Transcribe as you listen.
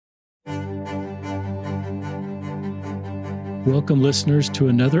Welcome, listeners, to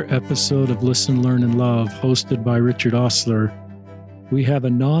another episode of Listen, Learn, and Love, hosted by Richard Ostler. We have a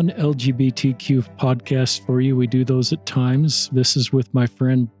non-LGBTQ podcast for you. We do those at times. This is with my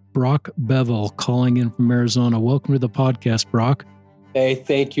friend Brock Bevel, calling in from Arizona. Welcome to the podcast, Brock. Hey,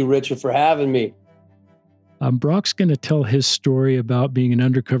 thank you, Richard, for having me. Brock's going to tell his story about being an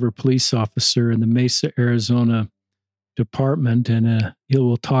undercover police officer in the Mesa, Arizona department, and he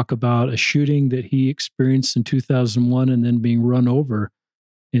will talk about a shooting that he experienced in 2001 and then being run over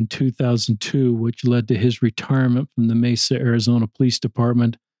in 2002, which led to his retirement from the Mesa, Arizona Police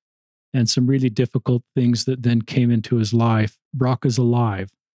Department, and some really difficult things that then came into his life. Brock is alive,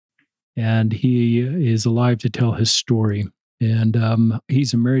 and he is alive to tell his story. And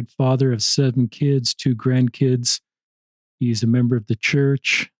he's a married father of 7 kids, 2 grandkids. He's a member of the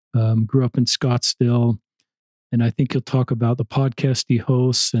church, grew up in Scottsdale. And I think he'll talk about the podcast he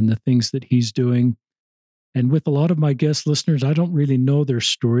hosts and the things that he's doing. And with a lot of my guest listeners, I don't really know their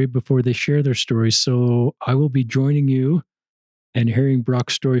story before they share their story. So I will be joining you and hearing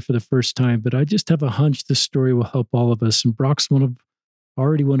Brock's story for the first time. But I just have a hunch this story will help all of us. And Brock's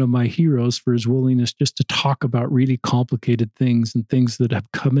already one of my heroes for his willingness just to talk about really complicated things and things that have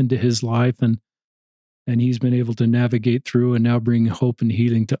come into his life. And he's been able to navigate through and now bring hope and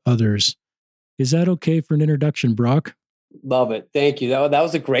healing to others. Is that okay for an introduction, Brock? Love it. Thank you. That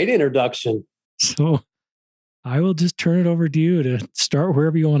was a great introduction. So I will just turn it over to you to start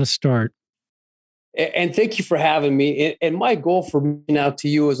wherever you want to start. And thank you for having me. And my goal for reaching out to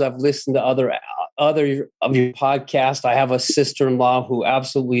you is I've listened to other of your podcasts. I have a sister-in-law who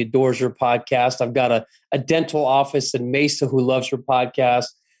absolutely adores your podcast. I've got a dental office in Mesa who loves your podcast.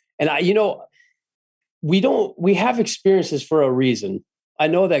 And we have experiences for a reason. I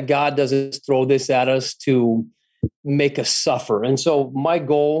know that God doesn't throw this at us to make us suffer. And so my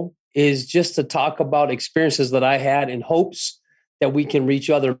goal is just to talk about experiences that I had in hopes that we can reach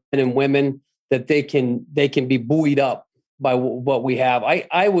other men and women, that they can be buoyed up by what we have.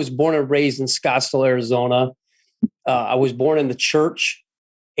 I was born and raised in Scottsdale, Arizona. I was born in the church,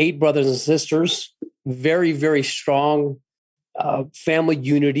 8 brothers and sisters, very, very strong family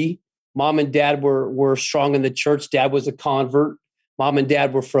unity. Mom and dad were strong in the church. Dad was a convert. Mom and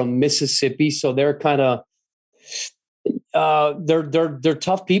dad were from Mississippi, so they're kind of they're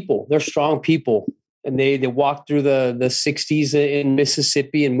tough people. They're strong people, and they walked through the 60s in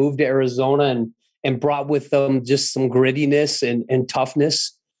Mississippi and moved to Arizona and brought with them just some grittiness and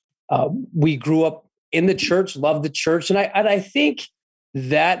toughness. We grew up in the church, loved the church, and I think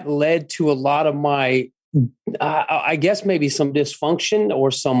that led to a lot of my I guess maybe some dysfunction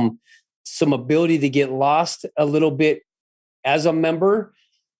or some ability to get lost a little bit as a member,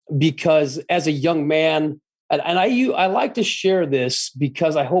 because as a young man, and I like to share this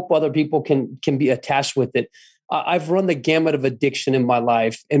because I hope other people can be attached with it. I've run the gamut of addiction in my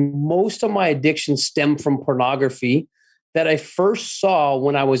life, and most of my addictions stem from pornography that I first saw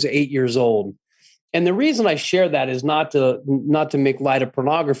when I was 8 years old. And the reason I share that is not to make light of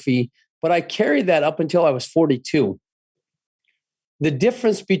pornography, but I carried that up until I was 42. The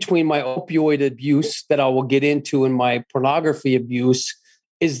difference between my opioid abuse that I will get into and my pornography abuse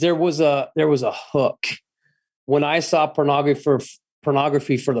is there was a hook. When I saw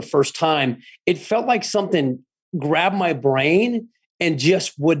pornography for the first time, it felt like something grabbed my brain and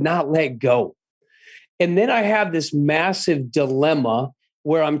just would not let go. And then I have this massive dilemma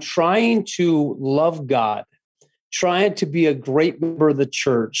where I'm trying to love God, trying to be a great member of the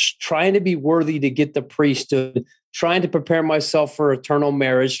church, trying to be worthy to get the priesthood, trying to prepare myself for eternal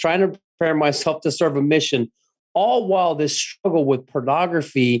marriage, trying to prepare myself to serve a mission, all while this struggle with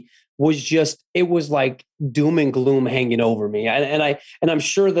pornography it was like doom and gloom hanging over me. And I'm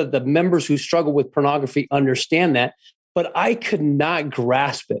sure that the members who struggle with pornography understand that, but I could not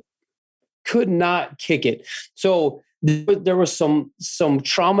grasp it, could not kick it. So there was some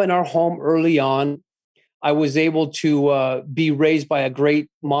trauma in our home early on. I was able to be raised by a great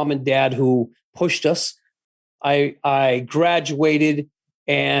mom and dad who pushed us. I graduated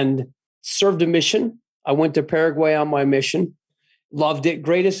and served a mission. I went to Paraguay on my mission. Loved it.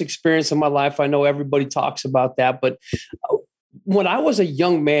 Greatest experience of my life. I know everybody talks about that. But when I was a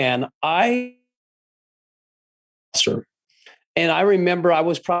young man, and I remember I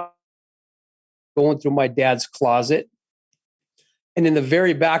was probably going through my dad's closet. And in the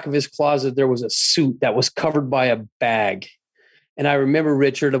very back of his closet, there was a suit that was covered by a bag. And I remember,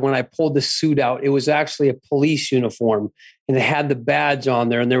 Richard, when I pulled the suit out, it was actually a police uniform, and it had the badge on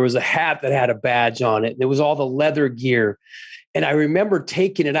there. And there was a hat that had a badge on it. And it was all the leather gear. And I remember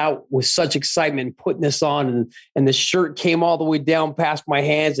taking it out with such excitement, putting this on, and the shirt came all the way down past my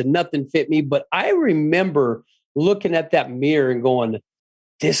hands and nothing fit me. But I remember looking at that mirror and going,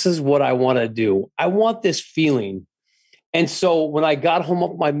 this is what I want to do. I want this feeling. And so when I got home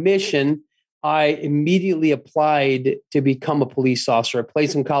with my mission, I immediately applied to become a police officer. I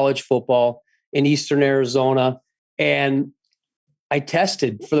played some college football in Eastern Arizona, and I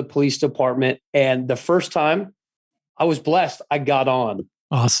tested for the police department. And the first time I was blessed, I got on.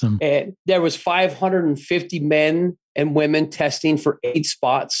 Awesome. And there was 550 men and women testing for 8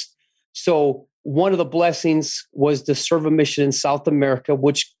 spots. So one of the blessings was to serve a mission in South America,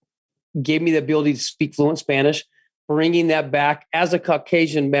 which gave me the ability to speak fluent Spanish, bringing that back as a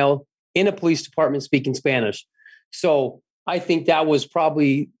Caucasian male in a police department speaking Spanish. So I think that was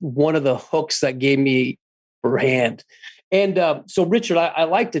probably one of the hooks that gave me a hand. And so, Richard, I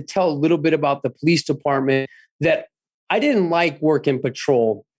like to tell a little bit about the police department, that I didn't like working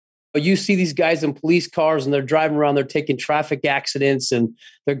patrol. You see these guys in police cars and they're driving around, they're taking traffic accidents and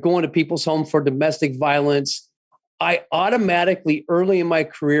they're going to people's home for domestic violence. I automatically, early in my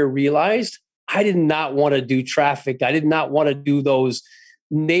career, realized I did not want to do traffic. I did not want to do those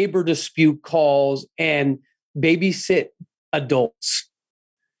neighbor dispute calls and babysit adults.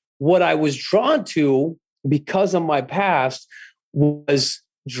 What I was drawn to, because of my past, was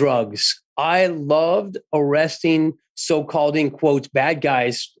drugs. I loved arresting so-called, in quotes, bad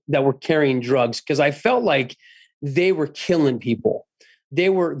guys that were carrying drugs, because I felt like they were killing people. They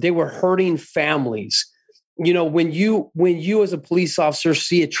were hurting families. You know, when you as a police officer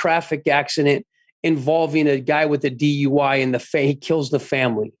see a traffic accident involving a guy with a DUI and he kills the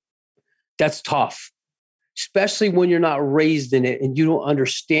family, that's tough, especially when you're not raised in it and you don't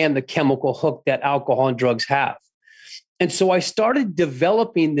understand the chemical hook that alcohol and drugs have. And so I started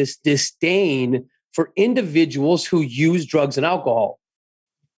developing this disdain for individuals who use drugs and alcohol.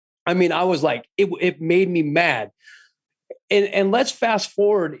 I mean, I was like, it made me mad. And let's fast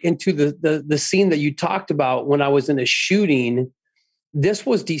forward into the scene that you talked about when I was in a shooting. This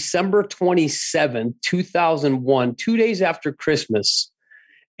was December 27, 2001, 2 days after Christmas.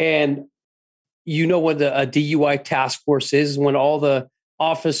 And you know what a DUI task force is, when all the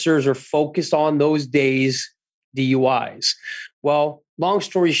officers are focused on those days, DUIs. Well, long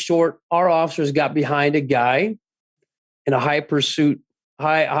story short, our officers got behind a guy in a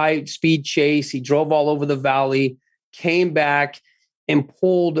high speed chase. He drove all over the valley, came back and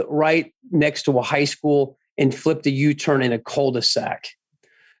pulled right next to a high school and flipped a U-turn in a cul-de-sac.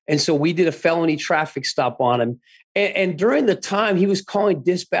 And so we did a felony traffic stop on him. And during the time, he was calling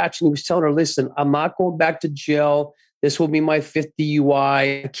dispatch and he was telling her, listen, I'm not going back to jail. This will be my 5th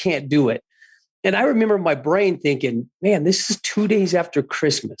DUI. I can't do it. And I remember my brain thinking, man, this is 2 days after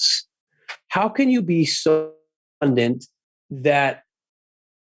Christmas. How can you be so abundant that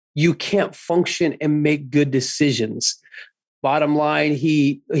you can't function and make good decisions? Bottom line,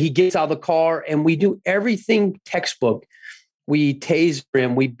 he gets out of the car and we do everything textbook. We taser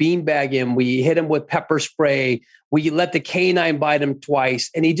him, we beanbag him, we hit him with pepper spray, we let the canine bite him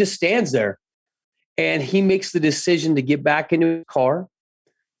twice, and he just stands there. And he makes the decision to get back into his car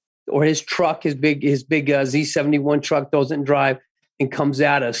or his truck, his big Z71 truck, doesn't drive and comes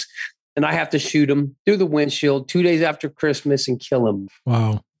at us. And I have to shoot him through the windshield 2 days after Christmas and kill him.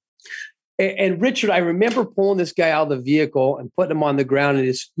 Wow. And Richard, I remember pulling this guy out of the vehicle and putting him on the ground.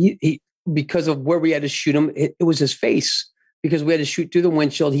 And he because of where we had to shoot him, it was his face, because we had to shoot through the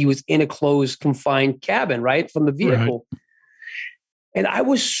windshield. He was in a closed, confined cabin, right, from the vehicle. Right. And I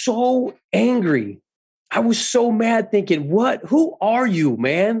was so angry. I was so mad, thinking, who are you,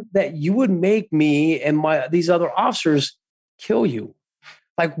 man, that you would make me and these other officers kill you?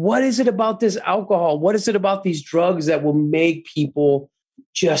 Like, what is it about this alcohol? What is it about these drugs that will make people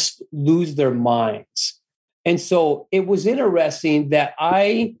just lose their minds? And so it was interesting that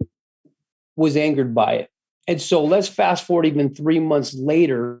I was angered by it. And so let's fast forward even 3 months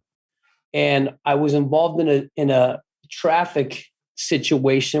later, and I was involved in a traffic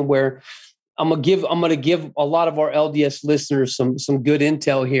situation where I'm going to give a lot of our LDS listeners some good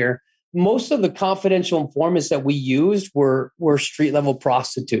intel here. Most of the confidential informants that we used were street level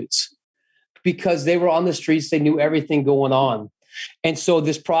prostitutes, because they were on the streets. They knew everything going on. And so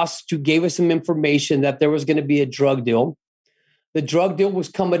this prostitute gave us some information that there was going to be a drug deal. The drug deal was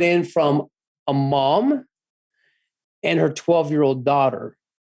coming in from a mom and her 12-year-old daughter.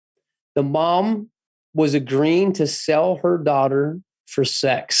 The mom was agreeing to sell her daughter for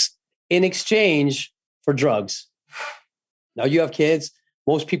sex in exchange for drugs. Now you have kids.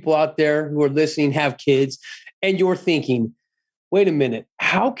 Most people out there who are listening have kids, and you're thinking, wait a minute,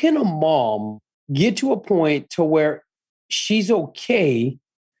 how can a mom get to a point to where she's okay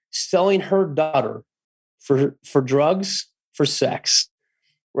selling her daughter for drugs, for sex?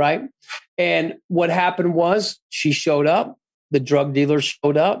 right? And what happened was she showed up. The drug dealer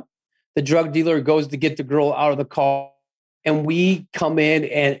showed up. The drug dealer goes to get the girl out of the car, and we come in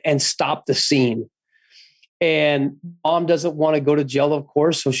and stop the scene. And mom doesn't want to go to jail, of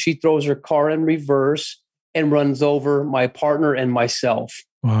course. So she throws her car in reverse and runs over my partner and myself.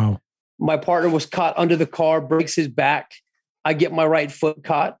 Wow. My partner was caught under the car, breaks his back. I get my right foot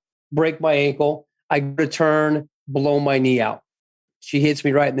caught, break my ankle. I return, blow my knee out. She hits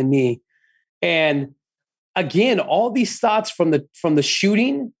me right in the knee. And again, all these thoughts from the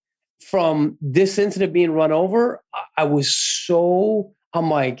shooting, from this incident being run over, I'm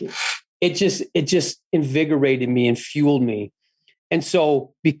like, it just invigorated me and fueled me. And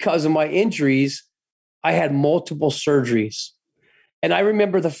so because of my injuries, I had multiple surgeries. And I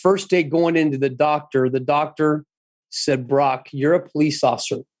remember the first day going into the doctor said, Brock, you're a police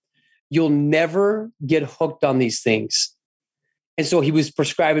officer. You'll never get hooked on these things. And so he was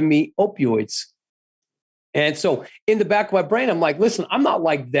prescribing me opioids. And so in the back of my brain, I'm like, listen, I'm not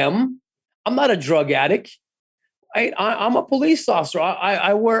like them. I'm not a drug addict. I'm a police officer.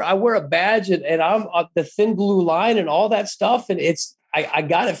 I wear a badge and I'm the thin blue line and all that stuff. And I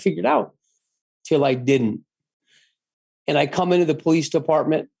got it figured out till I didn't. And I come into the police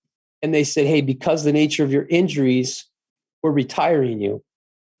department and they said, hey, because of the nature of your injuries, we're retiring you.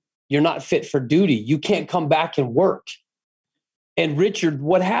 You're not fit for duty. You can't come back and work. And Richard,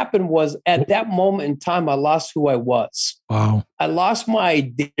 what happened was at that moment in time, I lost who I was. Wow. I lost my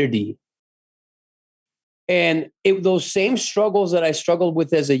identity. And those same struggles that I struggled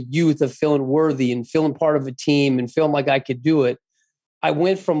with as a youth of feeling worthy and feeling part of a team and feeling like I could do it, I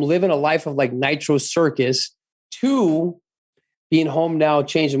went from living a life of like Nitro Circus to being home now,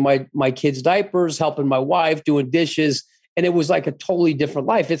 changing my kids' diapers, helping my wife, doing dishes. And it was like a totally different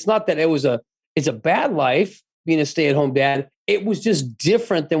life. It's not that it's a bad life being a stay-at-home dad. It was just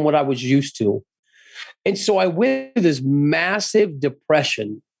different than what I was used to. And so I went through this massive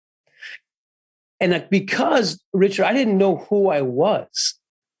depression. And because, Richard, I didn't know who I was.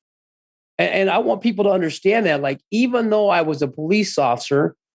 And I want people to understand that, like, even though I was a police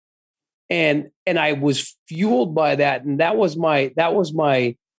officer and I was fueled by that, and that was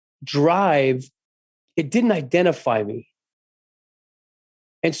my drive, it didn't identify me.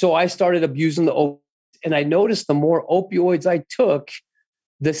 And so I started abusing the opioids, and I noticed the more opioids I took,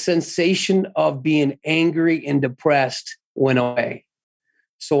 the sensation of being angry and depressed went away.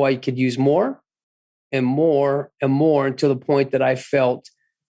 So I could use more and more and more until the point that I felt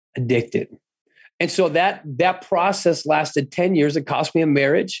addicted. And so that process lasted 10 years. It cost me a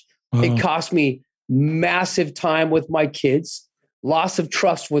marriage. It cost me massive time with my kids, loss of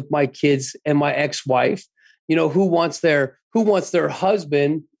trust with my kids and my ex-wife. You know, who wants their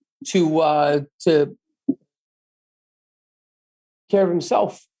husband to care of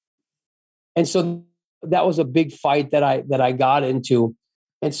himself? And so that was a big fight that I got into.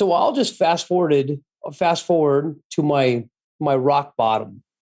 And so I'll just fast forward to my rock bottom.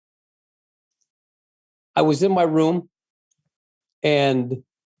 I was in my room, and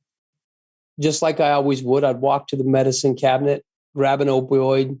just like I always would, I'd walk to the medicine cabinet, grab an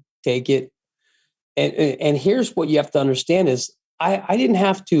opioid, take it. And here's what you have to understand is I didn't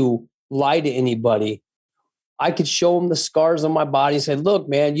have to lie to anybody. I could show them the scars on my body and say, look,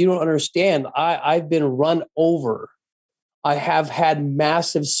 man, you don't understand. I've been run over. I have had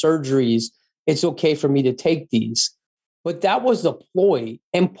massive surgeries. It's okay for me to take these. But that was the ploy.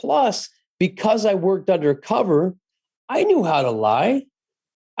 And plus, because I worked undercover, I knew how to lie.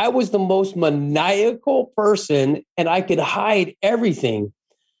 I was the most maniacal person, and I could hide everything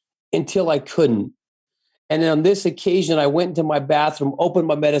until I couldn't. And then on this occasion, I went into my bathroom, opened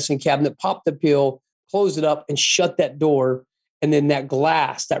my medicine cabinet, popped the pill, closed it up, and shut that door. And then that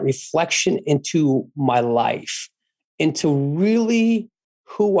glass, that reflection into my life, into really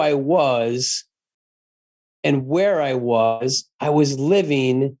who I was and where I was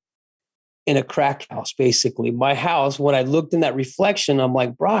living in a crack house, basically. My house, when I looked in that reflection, I'm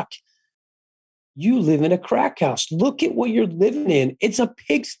like, Brock, you live in a crack house. Look at what you're living in. It's a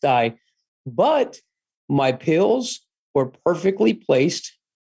pigsty. But my pills were perfectly placed.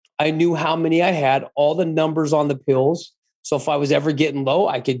 I knew how many I had, all the numbers on the pills. So if I was ever getting low,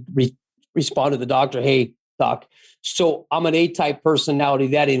 I could respond to the doctor, hey, doc. So I'm an A-type personality.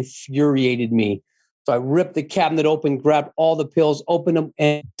 That infuriated me. So I ripped the cabinet open, grabbed all the pills, opened them,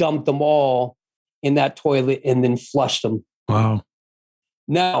 and dumped them all in that toilet and then flushed them. Wow.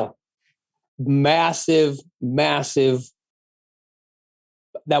 Now, massive, that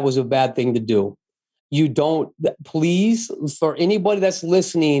was a bad thing to do. You don't, please, for anybody that's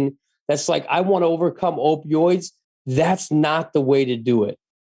listening, that's like, I want to overcome opioids. That's not the way to do it.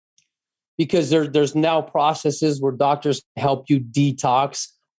 because there's now processes where doctors help you detox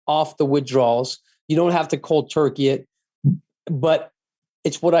off the withdrawals. You don't have to cold turkey it, but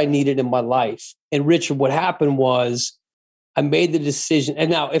it's what I needed in my life. And Richard, what happened was I made the decision.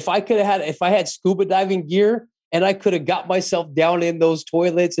 And now if I had scuba diving gear and I could have got myself down in those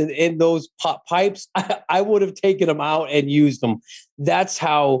toilets and in those pipes, I would have taken them out and used them. That's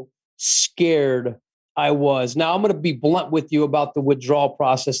how scared I was. Now I'm going to be blunt with you about the withdrawal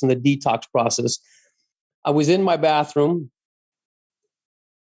process and the detox process. I was in my bathroom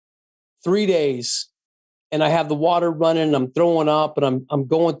 3 days and I have the water running and I'm throwing up and I'm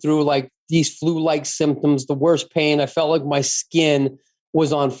going through like these flu-like symptoms, the worst pain. I felt like my skin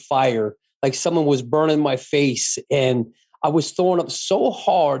was on fire, like someone was burning my face. And I was throwing up so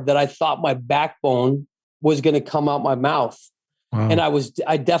hard that I thought my backbone was going to come out my mouth. Wow. And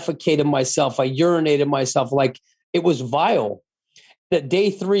I defecated myself. I urinated myself. Like it was vile. At day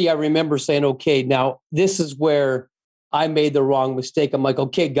 3, I remember saying, okay, now this is where I made the wrong mistake. I'm like,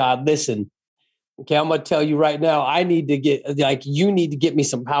 okay, God, listen. Okay, I'm going to tell you right now, you need to get me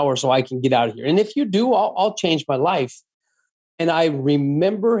some power so I can get out of here. And if you do, I'll change my life. And I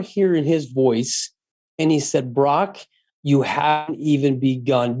remember hearing his voice and he said, Brock, you haven't even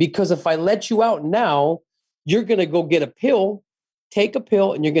begun, because if I let you out now, you're going to go get a pill, take a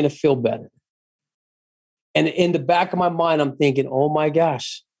pill, and you're going to feel better. And in the back of my mind, I'm thinking, oh my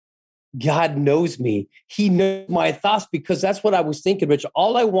gosh, God knows me. He knows my thoughts, because that's what I was thinking, Rich.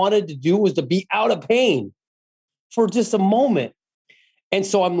 All I wanted to do was to be out of pain for just a moment. And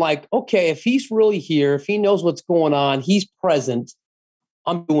so I'm like, okay, if he's really here, if he knows what's going on, he's present,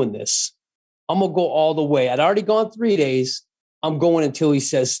 I'm doing this. I'm going to go all the way. I'd already gone 3 days. I'm going until he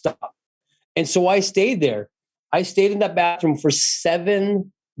says stop. And so I stayed there. I stayed in that bathroom for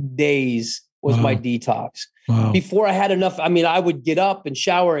 7 days was my detox. Wow. Before I had enough, I mean, I would get up and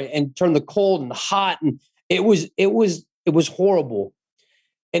shower and turn the cold and hot. And it was horrible.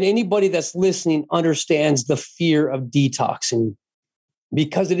 And anybody that's listening understands the fear of detoxing,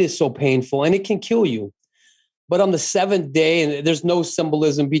 because it is so painful and it can kill you. But on the 7th day, and there's no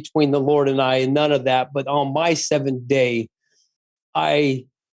symbolism between the Lord and I and none of that, but on my 7th day, I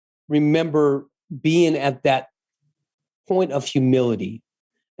remember being at that point of humility.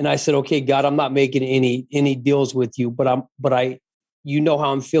 And I said, okay, God, I'm not making any deals with you, but you know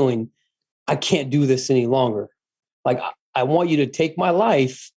how I'm feeling. I can't do this any longer. Like, I want you to take my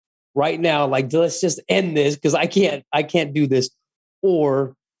life right now. Like, let's just end this, because I can't do this.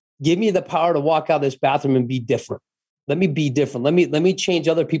 Or give me the power to walk out of this bathroom and be different. Let me be different. Let me change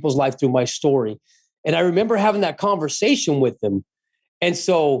other people's life through my story. And I remember having that conversation with them. And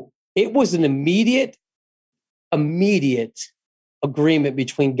so it was an immediate agreement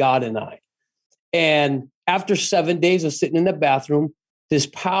between God and I. And after 7 days of sitting in the bathroom, this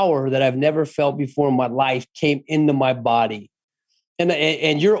power that I've never felt before in my life came into my body.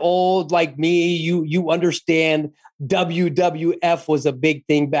 And you're old like me, you understand WWF was a big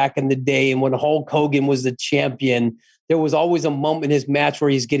thing back in the day. And when Hulk Hogan was the champion, there was always a moment in his match where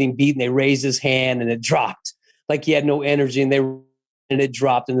he's getting beaten. They raised his hand and it dropped, like he had no energy, and it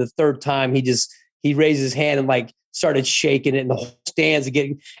dropped. And the third time he raised his hand and like started shaking it, and the whole stands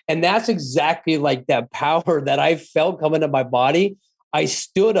again. And that's exactly like that power that I felt coming to my body. I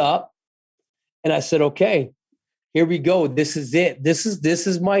stood up and I said, okay, here we go. This is it. This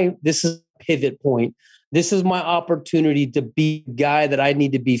is pivot point. This is my opportunity to be the guy that I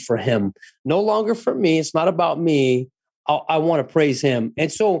need to be for him. No longer for me. It's not about me. I want to praise him.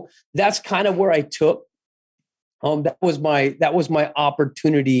 And so that's kind of where I took. That was my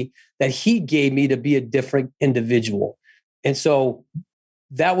opportunity that he gave me to be a different individual. And so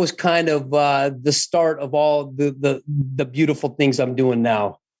that was kind of the start of all the beautiful things I'm doing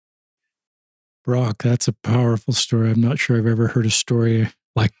now. Brock, that's a powerful story. I'm not sure I've ever heard a story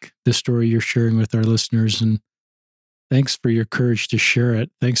like the story you're sharing with our listeners. And thanks for your courage to share it.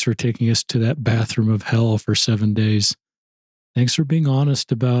 Thanks for taking us to that bathroom of hell for 7 days. Thanks for being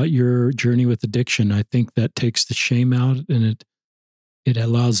honest about your journey with addiction. I think that takes the shame out, and it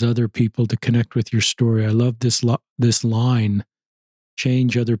allows other people to connect with your story. I love this line,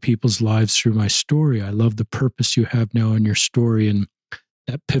 change other people's lives through my story. I love the purpose you have now in your story, and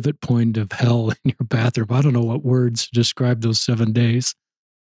that pivot point of hell in your bathroom. I don't know what words to describe those 7 days.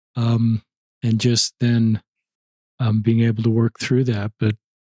 And just then being able to work through that. But,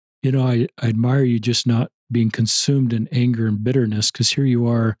 I admire you just not being consumed in anger and bitterness, because here you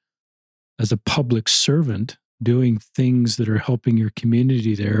are as a public servant doing things that are helping your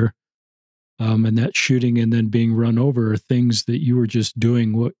community there. And that shooting and then being run over are things that you were just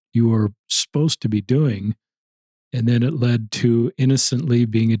doing what you were supposed to be doing. And then it led to innocently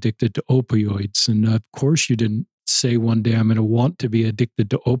being addicted to opioids. And of course, you didn't say one day, I'm going to want to be addicted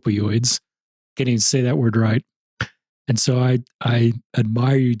to opioids. Can't even say that word right. And so I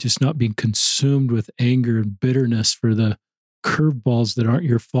admire you just not being consumed with anger and bitterness for the curveballs that aren't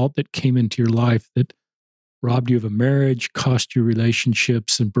your fault that came into your life that robbed you of a marriage, cost you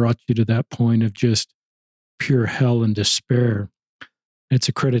relationships, and brought you to that point of just pure hell and despair. It's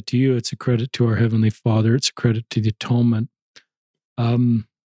a credit to you. It's a credit to our Heavenly Father. It's a credit to the atonement.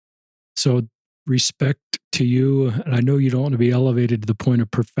 So respect to you. And I know you don't want to be elevated to the point of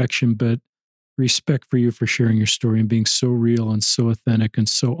perfection, but respect for you for sharing your story and being so real and so authentic and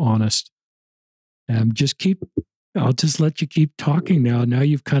so honest. I'll just let you keep talking now. Now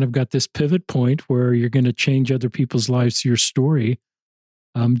you've kind of got this pivot point where you're going to change other people's lives through your story.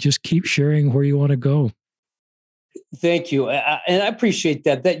 Just keep sharing where you want to go. Thank you. And I appreciate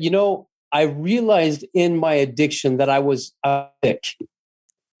that. I realized in my addiction that I was sick,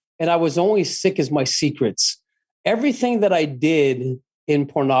 and I was only sick as my secrets. Everything that I did in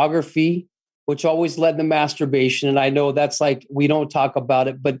pornography, which always led to masturbation. And I know that's like, we don't talk about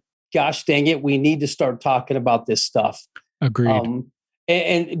it, but gosh dang it, we need to start talking about this stuff. Agreed.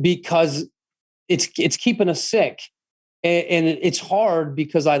 And because it's keeping us sick. And it's hard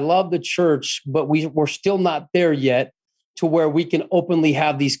because I love the church, but we're still not there yet to where we can openly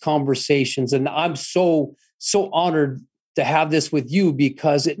have these conversations. And I'm so honored to have this with you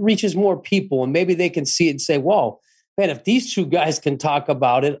because it reaches more people and maybe they can see it and say, whoa, man, if these two guys can talk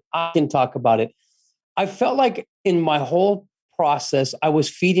about it, I can talk about it. I felt like in my whole process, I was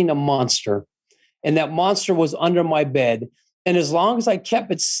feeding a monster, and that monster was under my bed. And as long as I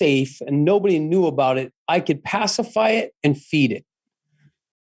kept it safe and nobody knew about it, I could pacify it and feed it.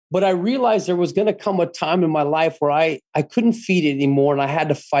 But I realized there was going to come a time in my life where I couldn't feed it anymore and I had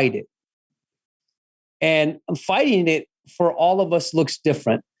to fight it. And fighting it for all of us looks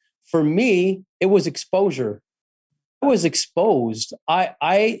different. For me, it was exposure. I was exposed.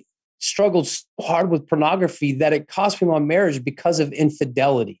 I struggled so hard with pornography that it cost me my marriage because of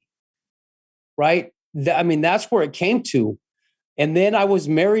infidelity, right? That's where it came to. And then I was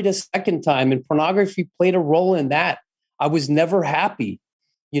married a second time and pornography played a role in that. I was never happy,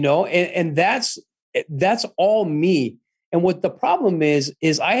 and that's all me. And what the problem is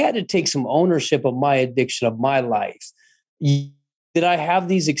I had to take some ownership of my addiction, of my life. Did I have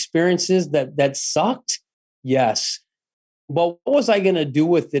these experiences that sucked? Yes. But what was I going to do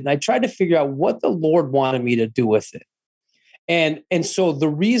with it? And I tried to figure out what the Lord wanted me to do with it. And so the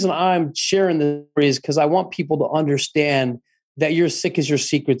reason I'm sharing this is because I want people to understand that you're sick as your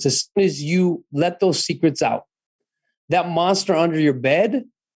secrets. As soon as you let those secrets out, that monster under your bed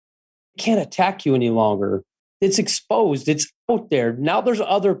can't attack you any longer. It's exposed. It's out there. Now there's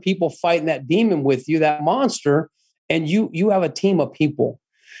other people fighting that demon with you, that monster, and you have a team of people.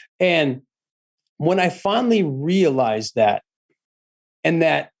 And when I finally realized that, and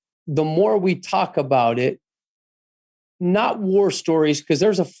that the more we talk about it, not war stories, because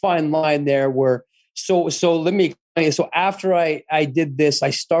there's a fine line there where, so let me explain. So after I did this, I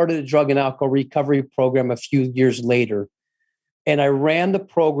started a drug and alcohol recovery program a few years later. And I ran the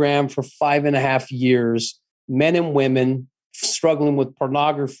program for 5.5 years, men and women struggling with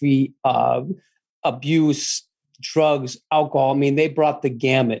pornography, abuse, drugs, alcohol. They brought the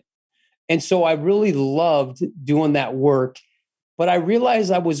gamut. And so I really loved doing that work, but I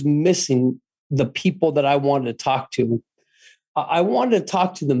realized I was missing the people that I wanted to talk to. I wanted to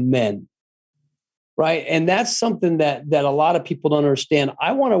talk to the men, right? And that's something that a lot of people don't understand.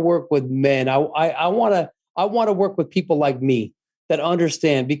 I want to work with men. I want to work with people like me that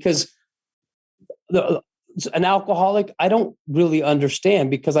understand, because an alcoholic, I don't really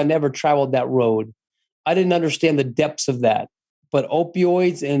understand because I never traveled that road. I didn't understand the depths of that. But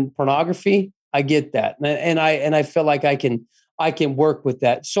opioids and pornography, I get that. And I feel like I can work with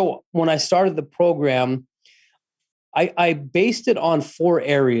that. So when I started the program, I based it on 4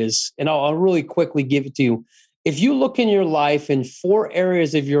 areas, and I'll really quickly give it to you. If you look in your life and 4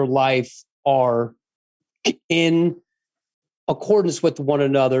 areas of your life are in accordance with one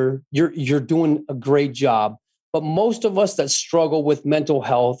another, you're doing a great job. But most of us that struggle with mental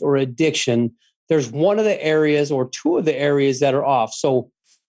health or addiction, there's one of the areas or 2 of the areas that are off. So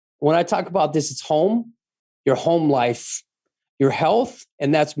when I talk about this, it's home, your home life, your health,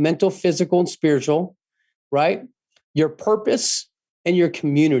 and that's mental, physical, and spiritual, right? Your purpose and your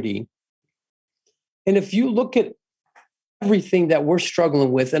community. And if you look at everything that we're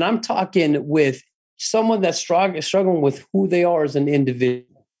struggling with, and I'm talking with someone that's struggling with who they are as an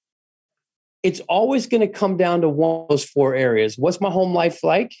individual, it's always going to come down to one of those 4 areas. What's my home life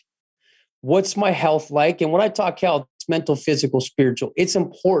like? What's my health like? And when I talk health, it's mental, physical, spiritual. It's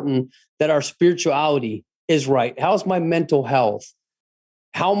important that our spirituality is right. How's my mental health?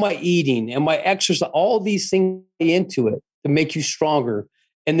 How am I eating? Am I exercising? All these things into it to make you stronger.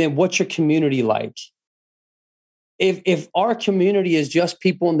 And then what's your community like? If our community is just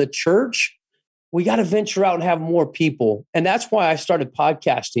people in the church, we got to venture out and have more people. And that's why I started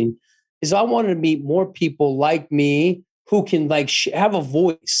podcasting, is I wanted to meet more people like me who can have a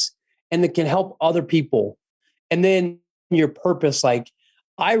voice and that can help other people. And then your purpose,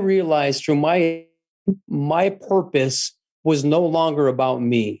 I realized through my purpose was no longer about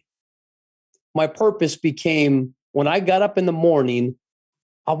me. My purpose became, when I got up in the morning,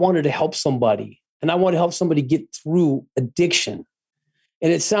 I wanted to help somebody, and I want to help somebody get through addiction.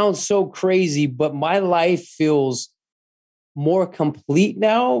 And it sounds so crazy, but my life feels more complete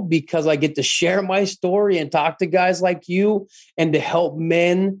now because I get to share my story and talk to guys like you and to help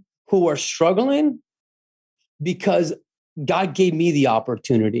men who are struggling, because God gave me the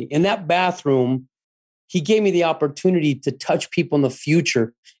opportunity. In that bathroom, he gave me the opportunity to touch people in the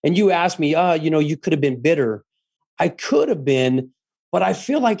future. And you asked me, you could have been bitter. I could have been, but I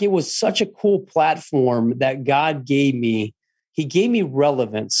feel like it was such a cool platform that God gave me. He gave me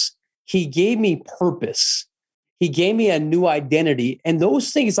relevance. He gave me purpose. He gave me a new identity. And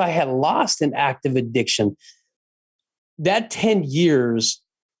those things I had lost in active addiction, that 10 years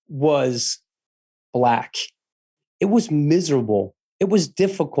was black. It was miserable. It was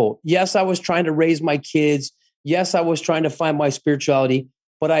difficult. Yes, I was trying to raise my kids. Yes, I was trying to find my spirituality,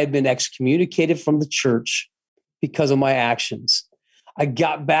 but I had been excommunicated from the church because of my actions. I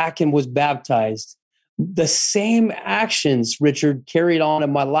got back and was baptized. The same actions, Richard, carried on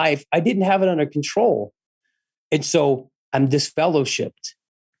in my life. I didn't have it under control. And so I'm disfellowshipped.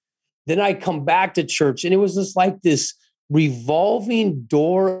 Then I come back to church, and it was just like this revolving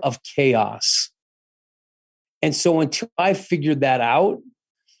door of chaos. And so until I figured that out,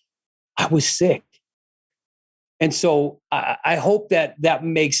 I was sick. And so I hope that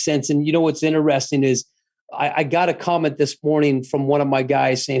makes sense. And you know what's interesting is I got a comment this morning from one of my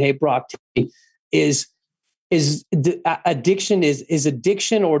guys saying, "Hey, Brock, is addiction is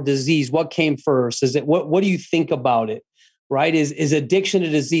addiction or disease? What came first? Is it what do you think about it? Right? Is addiction a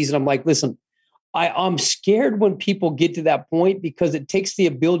disease?" And I'm like, listen, I'm scared when people get to that point because it takes the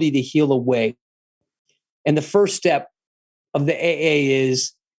ability to heal away. And the first step of the AA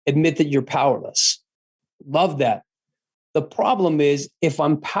is admit that you're powerless. Love that. The problem is, if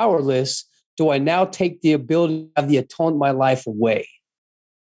I'm powerless, do I now take the ability of the atonement of my life away?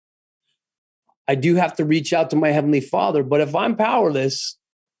 I do have to reach out to my Heavenly Father, but if I'm powerless,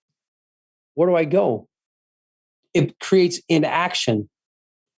 where do I go? It creates inaction,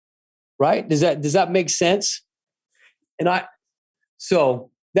 right? Does that make sense? And so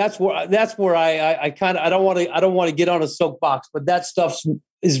that's where I kind of I don't want to get on a soapbox, but that stuff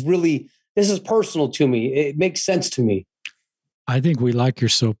is really, this is personal to me. It makes sense to me. I think we like your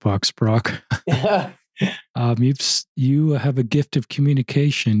soapbox, Brock. You have a gift of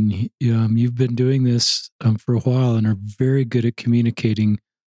communication. You've been doing this for a while and are very good at communicating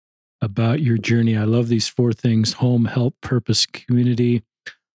about your journey. I love these 4 things: home, help, purpose, community.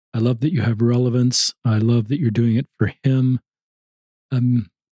 I love that you have relevance. I love that you're doing it for him.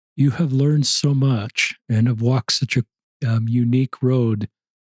 You have learned so much and have walked such a unique road.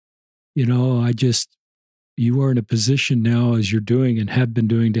 You are in a position now, as you're doing and have been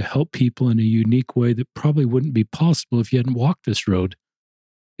doing, to help people in a unique way that probably wouldn't be possible if you hadn't walked this road.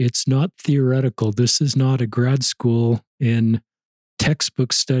 It's not theoretical. This is not a grad school in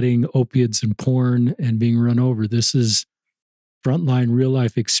textbook studying opiates and porn and being run over. This is frontline real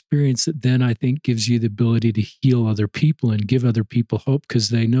life experience that then I think gives you the ability to heal other people and give other people hope because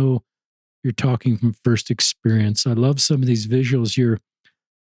they know you're talking from first experience. I love some of these visuals. You're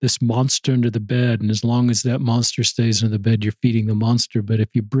this monster under the bed, and as long as that monster stays under the bed, you're feeding the monster. But if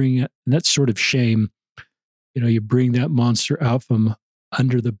you bring it, and that's sort of shame, you bring that monster out from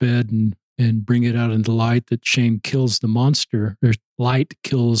under the bed and bring it out into light, that shame kills the monster, or light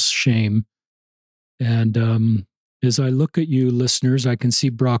kills shame. And as I look at you, listeners, I can see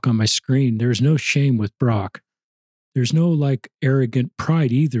Brock on my screen. There's no shame with Brock. There's no arrogant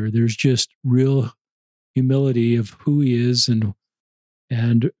pride either. There's just real humility of who he is and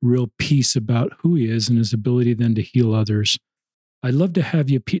real peace about who he is and his ability then to heal others. I'd love to have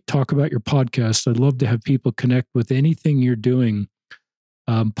you talk about your podcast. I'd love to have people connect with anything you're doing.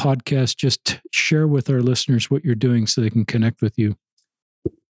 Podcast, just share with our listeners what you're doing so they can connect with you.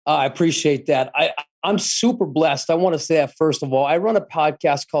 I appreciate that. I'm super blessed. I want to say that first of all. I run a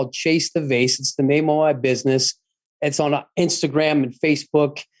podcast called Chase the Vase. It's the name of my business. It's on Instagram and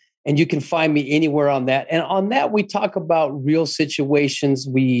Facebook. And you can find me anywhere on that. And on that, we talk about real situations.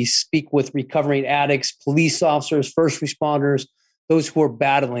 We speak with recovering addicts, police officers, first responders, those who are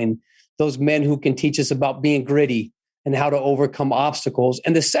battling, those men who can teach us about being gritty and how to overcome obstacles.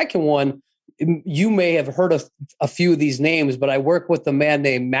 And the second one, you may have heard of a few of these names, but I work with a man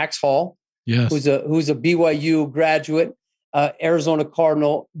named Max Hall, yes, who's a BYU graduate, Arizona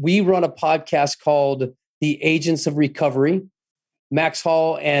Cardinal. We run a podcast called The Agents of Recovery. Max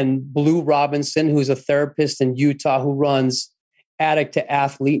Hall and Blue Robinson, who's a therapist in Utah who runs Addict to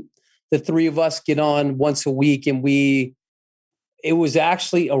Athlete. The three of us get on once a week, and it was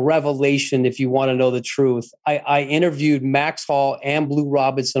actually a revelation, if you want to know the truth. I interviewed Max Hall and Blue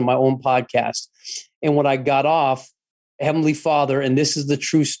Robinson on my own podcast. And when I got off, Heavenly Father, and this is the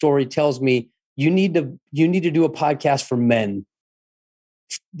true story, tells me you need to do a podcast for men,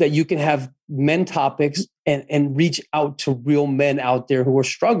 that you can have men topics and reach out to real men out there who are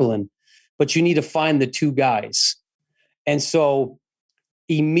struggling, but you need to find the two guys. And so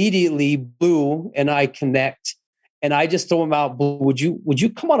immediately Blue and I connect, and I just throw him out, Blue, would you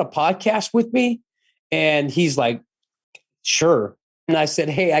come on a podcast with me? And he's like, sure. And I said,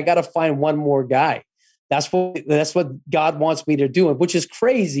 hey, I got to find one more guy. That's what God wants me to do, which is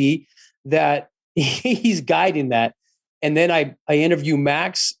crazy that he's guiding that. And then I interview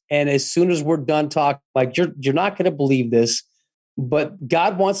Max, and as soon as we're done talking, like, you're not going to believe this, but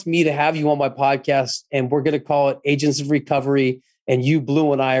God wants me to have you on my podcast, and we're going to call it Agents of Recovery, and you,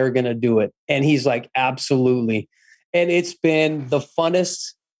 Blue, and I are going to do it. And he's like, absolutely. And it's been the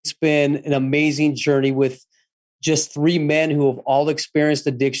funnest. It's been an amazing journey with just three men who have all experienced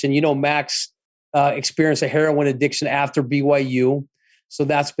addiction. You know, Max experienced a heroin addiction after BYU, so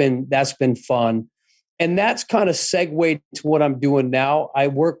that's been fun. And that's kind of segued to what I'm doing now. I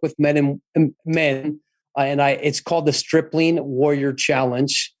work with men, it's called the Stripling Warrior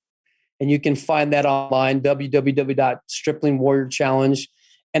Challenge. And you can find that online, www.Stripling Warrior Challenge.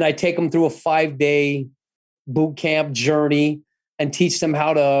 And I take them through a 5-day boot camp journey and teach them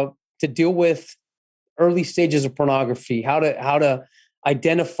how to deal with early stages of pornography, how to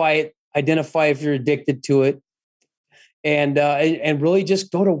identify if you're addicted to it, and really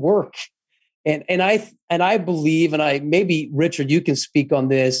just go to work. And I believe, and maybe Richard, you can speak on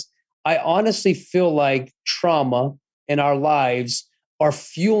this. I honestly feel like trauma in our lives are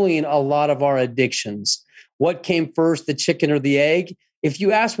fueling a lot of our addictions. What came first, the chicken or the egg? If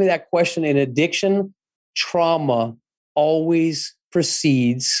you ask me that question in addiction, trauma always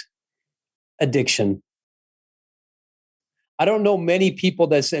precedes addiction. I don't know many people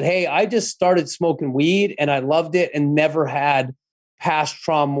that said, hey, I just started smoking weed and I loved it and never had past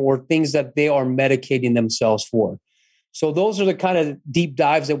trauma or things that they are medicating themselves for. So those are the kind of deep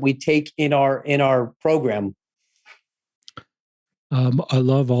dives that we take in our program. I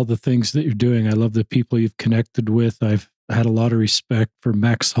love all the things that you're doing. I love the people you've connected with. I've had a lot of respect for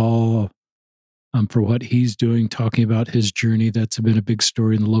Max Hall, for what he's doing, talking about his journey. That's been a big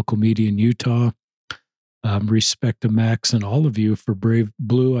story in the local media in Utah. Respect to Max and all of you for Brave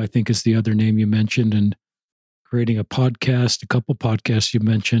Blue, I think is the other name you mentioned, and creating a podcast, a couple podcasts you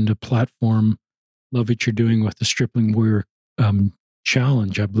mentioned, a platform. Love what you're doing with the Stripling Warrior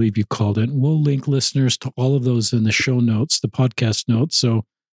Challenge, I believe you called it. We'll link listeners to all of those in the show notes, the podcast notes. So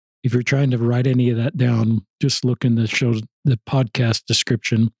if you're trying to write any of that down, just look in the podcast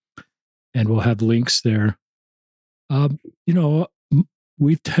description, and we'll have links there.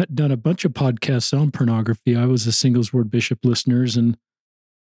 We've done a bunch of podcasts on pornography. I was a Singles Word Bishop listeners, and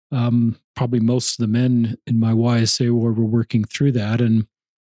probably most of the men in my YSA were working through that. And,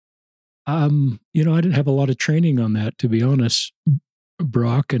 I didn't have a lot of training on that, to be honest,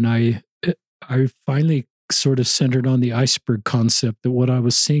 Brock. And I finally sort of centered on the iceberg concept, that what I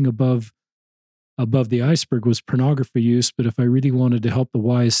was seeing above the iceberg was pornography use. But if I really wanted to help the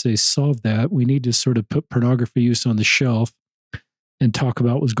YSA solve that, we need to sort of put pornography use on the shelf and talk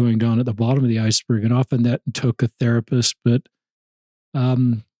about what's going on at the bottom of the iceberg. And often that took a therapist, but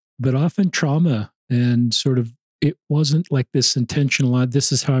often trauma, and sort of, it wasn't like this intentional,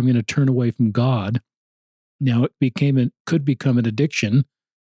 this is how I'm going to turn away from God. Now it could become an addiction,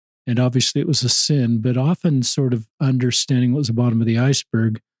 and obviously it was a sin, but often sort of understanding what was the bottom of the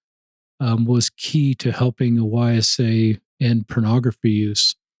iceberg was key to helping a YSA end pornography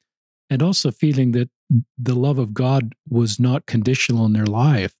use. And also feeling that the love of God was not conditional in their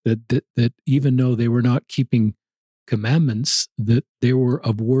life, that even though they were not keeping commandments, that they were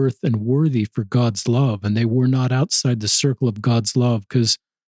of worth and worthy for God's love, and they were not outside the circle of God's love. Because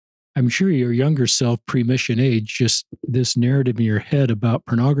I'm sure your younger self, pre-mission age, just this narrative in your head about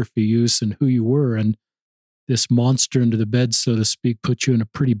pornography use and who you were, and this monster under the bed, so to speak, put you in a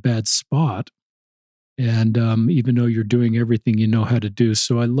pretty bad spot. And even though you're doing everything you know how to do.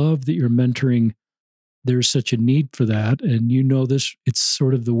 So I love that you're mentoring. There's such a need for that. And you know this, it's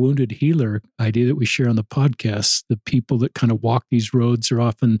sort of the wounded healer idea that we share on the podcast. The people that kind of walk these roads are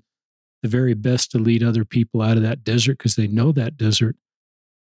often the very best to lead other people out of that desert because they know that desert.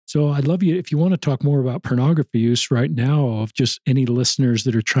 So I'd love you, if you want to talk more about pornography use right now, of just any listeners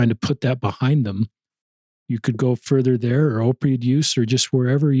that are trying to put that behind them, you could go further there, or opioid use, or just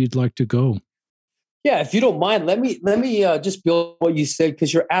wherever you'd like to go. Yeah, if you don't mind, let me just build what you said,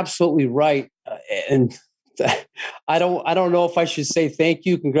 because you're absolutely right. And I don't know if I should say thank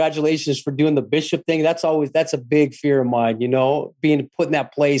you, congratulations for doing the bishop thing. That's a big fear of mine, being put in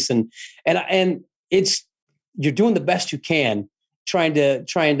that place, and it's, you're doing the best you can, trying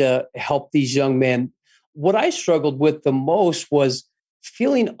to help these young men. What I struggled with the most was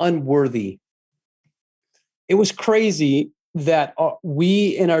feeling unworthy. It was crazy that we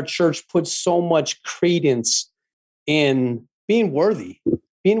in our church put so much credence in being worthy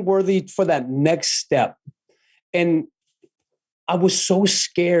for that next step. And I was so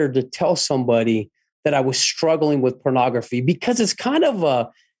scared to tell somebody that I was struggling with pornography, because it's kind of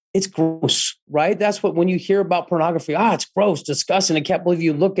it's gross, right? That's what, when you hear about pornography, it's gross, disgusting. I can't believe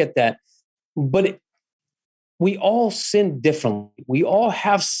you look at that. But we all sin differently. We all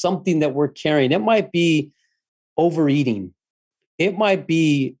have something that we're carrying. It might be overeating. It might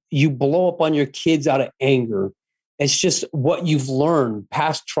be you blow up on your kids out of anger. It's just what you've learned,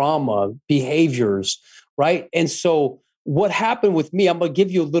 past trauma, behaviors, right? And so what happened with me, I'm going to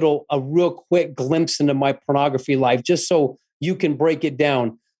give you a real quick glimpse into my pornography life, just so you can break it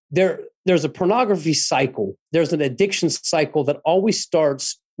down. There's a pornography cycle. There's an addiction cycle that always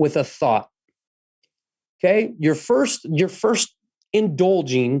starts with a thought. Okay? Your first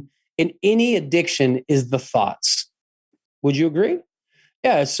indulging in any addiction is the thoughts. Would you agree?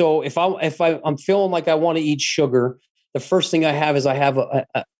 Yeah. So if I'm feeling like I want to eat sugar, the first thing I have is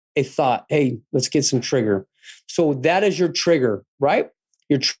a thought. Hey, let's get some trigger. So that is your trigger, right?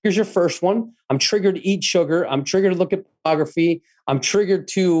 Your trigger's your first one. I'm triggered to eat sugar. I'm triggered to look at pornography. I'm triggered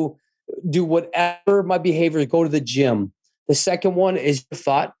to do whatever my behavior is, go to the gym. The second one is your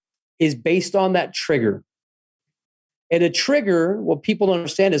thought is based on that trigger. And a trigger, what people don't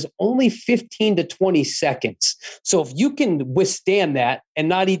understand, is only 15 to 20 seconds. So if you can withstand that and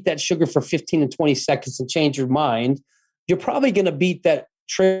not eat that sugar for 15 to 20 seconds and change your mind, you're probably going to beat that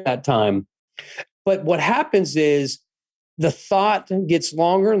trigger that time. But what happens is the thought gets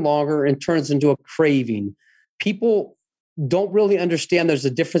longer and longer and turns into a craving. People don't really understand there's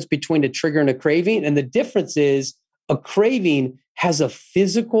a difference between a trigger and a craving. And the difference is a craving has a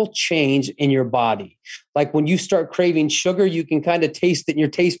physical change in your body. Like when you start craving sugar, you can kind of taste it in your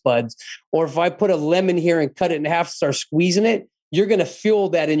taste buds. Or if I put a lemon here and cut it in half, start squeezing it, you're going to feel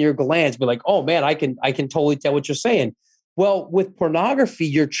that in your glands. Be like, oh man, I can totally tell what you're saying. Well, with pornography,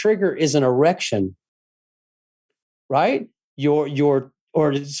 your trigger is an erection, right? Your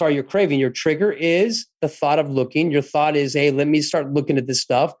craving. Your trigger is the thought of looking. Your thought is, hey, let me start looking at this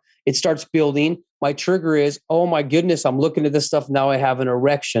stuff. It starts building. My trigger is, oh my goodness, I'm looking at this stuff. Now I have an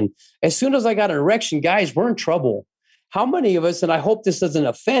erection. As soon as I got an erection, guys, we're in trouble. How many of us, and I hope this doesn't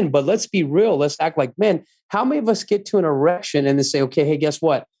offend, but let's be real. Let's act like men. How many of us get to an erection and then say, okay, hey, guess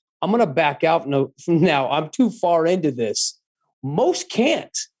what? I'm going to back out now. I'm too far into this. Most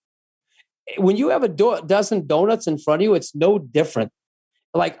can't. When you have a dozen donuts in front of you, it's no different.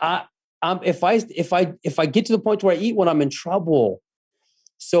 Like if I get to the point where I eat one, I'm in trouble.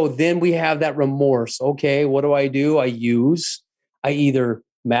 So then we have that remorse. Okay, what do? I either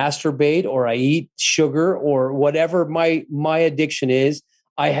masturbate or I eat sugar or whatever my addiction is.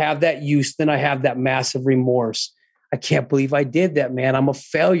 I have that use, then I have that massive remorse. I can't believe I did that, man. I'm a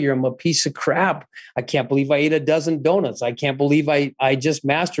failure. I'm a piece of crap. I can't believe I ate a dozen donuts. I can't believe I just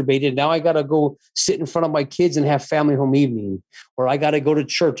masturbated. Now I got to go sit in front of my kids and have family home evening, or I got to go to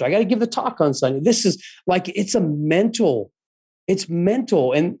church. I got to give the talk on Sunday. This is like, it's mental.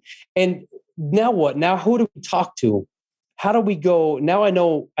 And now what? Now who do we talk to? How do we go? Now I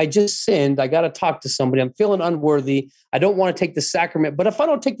know I just sinned. I got to talk to somebody. I'm feeling unworthy. I don't want to take the sacrament. But if I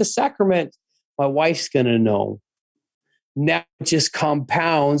don't take the sacrament, my wife's going to know. Now it just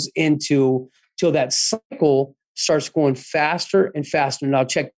compounds till that cycle starts going faster and faster. Now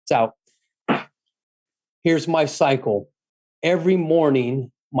check this out. Here's my cycle. Every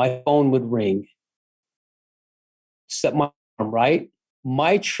morning, my phone would ring. Set my alarm, right?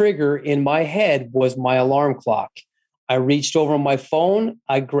 My trigger in my head was my alarm clock. I reached over on my phone.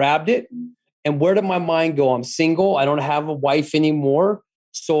 I grabbed it. And where did my mind go? I'm single. I don't have a wife anymore.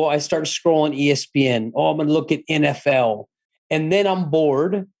 So I start scrolling ESPN. Oh, I'm going to look at NFL. And then I'm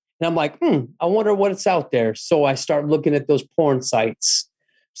bored. And I'm like, I wonder what's out there. So I start looking at those porn sites.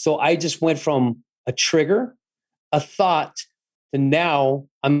 So I just went from a trigger, a thought, to now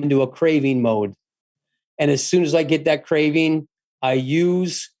I'm into a craving mode. And as soon as I get that craving, I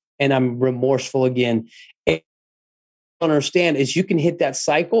use and I'm remorseful again. It, understand is you can hit that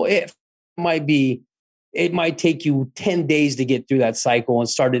cycle. It might take you 10 days to get through that cycle and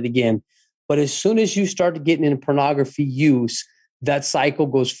start it again. But as soon as you start getting into pornography use, that cycle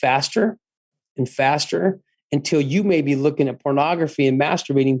goes faster and faster until you may be looking at pornography and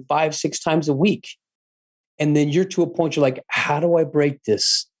masturbating 5-6 times a week. And then you're to a point you're like, how do I break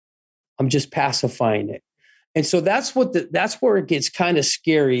this? I'm just pacifying it. And so that's where it gets kind of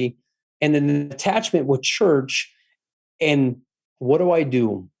scary. And then the attachment with church and what do I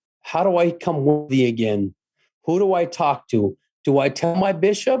do? How do I come worthy again? Who do I talk to? Do I tell my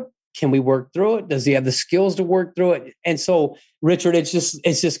bishop? Can we work through it? Does he have the skills to work through it? And so, Richard, it's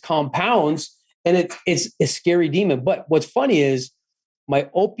just compounds, and it's a scary demon. But what's funny is my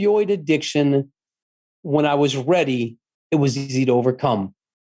opioid addiction, when I was ready, it was easy to overcome.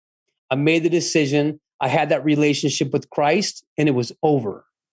 I made the decision. I had that relationship with Christ, and it was over.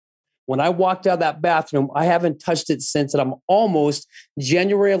 When I walked out of that bathroom, I haven't touched it since, and I'm almost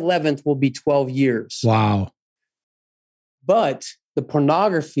January 11th will be 12 years. Wow. But the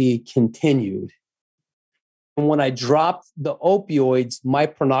pornography continued. And when I dropped the opioids, my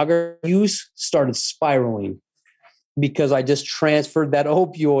pornography use started spiraling because I just transferred that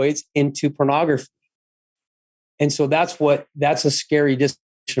opioids into pornography. And so that's a scary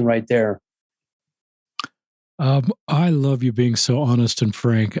distinction right there. I love you being so honest and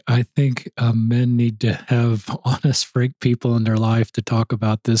frank. I think men need to have honest, frank people in their life to talk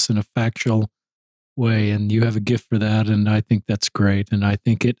about this in a factual way. And you have a gift for that. And I think that's great. And I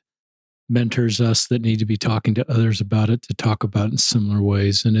think it mentors us that need to be talking to others about it to talk about it in similar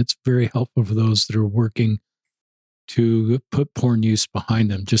ways. And it's very helpful for those that are working to put porn use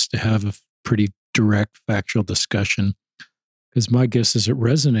behind them, just to have a pretty direct, factual discussion. Because my guess is it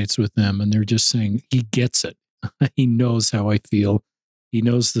resonates with them and they're just saying, he gets it. He knows how I feel. He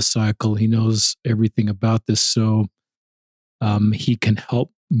knows the cycle. He knows everything about this. So he can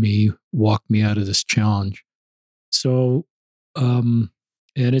help me walk me out of this challenge. So, and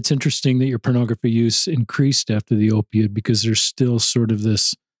it's interesting that your pornography use increased after the opioid because there's still sort of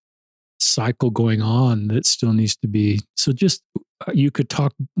this cycle going on that still needs to be. So just, you could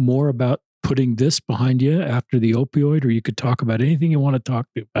talk more about putting this behind you after the opioid, or you could talk about anything you want to talk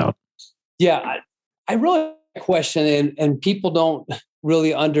about. Yeah, I really question, and people don't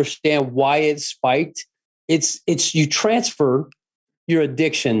really understand why it spiked. It's you transfer your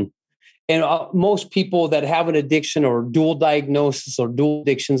addiction, and most people that have an addiction or dual diagnosis or dual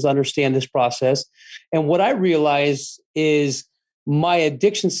addictions understand this process. And what I realized is my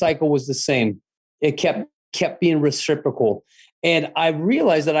addiction cycle was the same. It kept being reciprocal, and I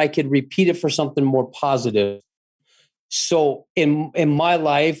realized that I could repeat it for something more positive. So in my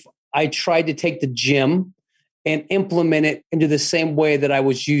life, I tried to take the gym and implement it into the same way that I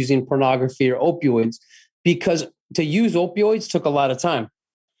was using pornography or opioids, because to use opioids took a lot of time.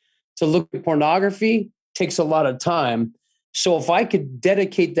 To look at pornography takes a lot of time. So if I could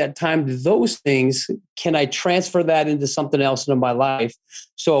dedicate that time to those things, can I transfer that into something else in my life?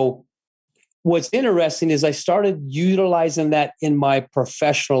 So what's interesting is I started utilizing that in my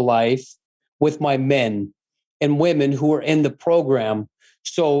professional life with my men and women who are in the program.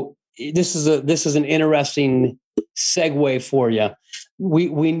 So this is an interesting segue for you.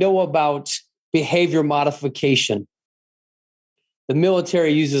 We know about behavior modification. The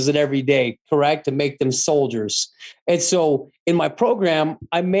military uses it every day, correct, to make them soldiers. And so in my program,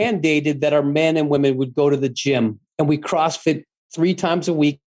 I mandated that our men and women would go to the gym, and we CrossFit 3 times a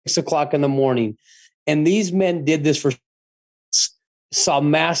week, 6:00 in the morning. And these men did this saw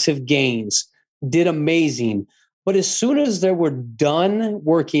massive gains, did amazing. But as soon as they were done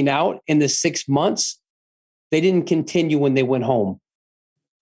working out in the 6 months, they didn't continue when they went home.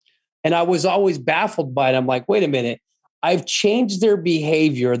 And I was always baffled by it. I'm like, wait a minute. I've changed their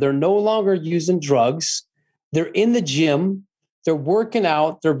behavior. They're no longer using drugs. They're in the gym. They're working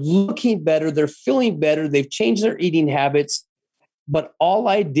out. They're looking better. They're feeling better. They've changed their eating habits. But all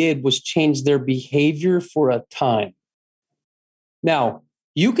I did was change their behavior for a time. Now,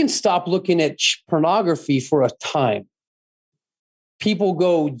 you can stop looking at pornography for a time. People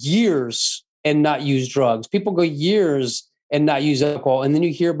go years and not use drugs. People go years and not use alcohol. And then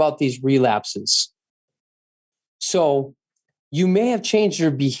you hear about these relapses. So you may have changed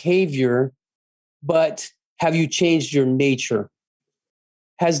your behavior, but have you changed your nature?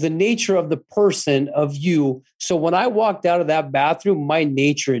 has the nature of the person of you. So when I walked out of that bathroom, my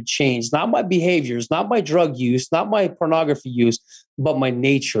nature had changed, not my behaviors, not my drug use, not my pornography use, but my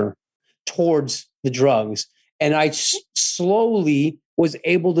nature towards the drugs. And I slowly was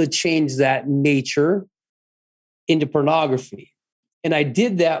able to change that nature into pornography. And I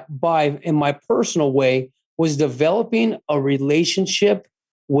did that by, in my personal way, was developing a relationship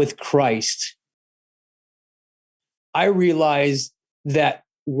with Christ. I realized that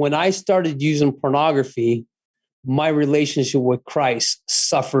when I started using pornography, my relationship with Christ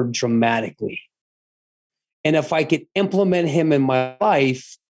suffered dramatically. And if I could implement him in my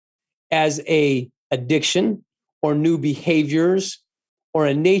life as a addiction or new behaviors or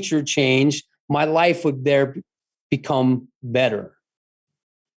a nature change, my life would there become better.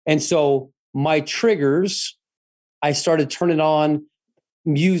 And so my triggers, I started turning on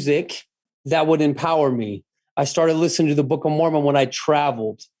music that would empower me. I started listening to the Book of Mormon when I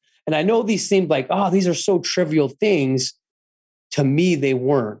traveled. And I know these seemed like, oh, these are so trivial things. To me, they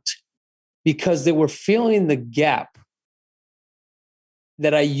weren't, because they were filling the gap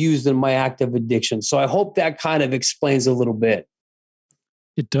that I used in my active addiction. So I hope that kind of explains a little bit.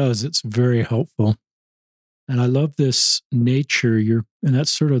 It does. It's very helpful. And I love this nature. And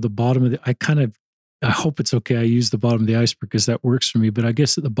that's sort of the bottom of I hope it's okay. I use the bottom of the iceberg because that works for me. But I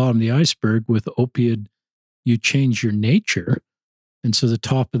guess at the bottom of the iceberg with opioid, you change your nature. And so the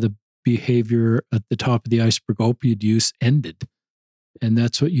top of the behavior at the top of the iceberg, opioid use, ended. And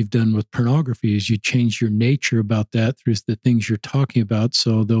that's what you've done with pornography, is you change your nature about that through the things you're talking about.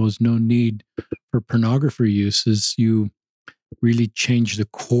 So there was no need for pornography use, as you really change the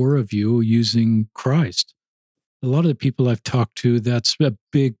core of you using Christ. A lot of the people I've talked to, that's a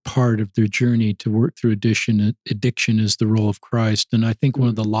big part of their journey to work through addiction is the role of Christ. And I think one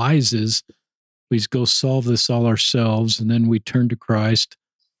of the lies is we go solve this all ourselves, and then we turn to Christ,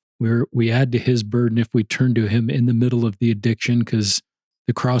 where we add to his burden if we turn to him in the middle of the addiction, because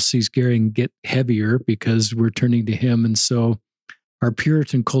the cross he's carrying get heavier because we're turning to him. And so our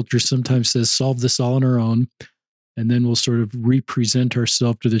Puritan culture sometimes says, solve this all on our own. And then we'll sort of represent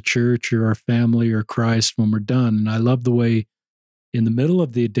ourselves to the church or our family or Christ when we're done. And I love the way in the middle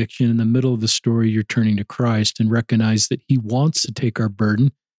of the addiction, in the middle of the story, you're turning to Christ and recognize that he wants to take our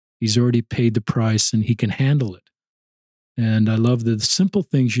burden. He's already paid the price and he can handle it. And I love the simple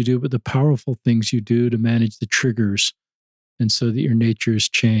things you do, but the powerful things you do to manage the triggers, and so that your nature is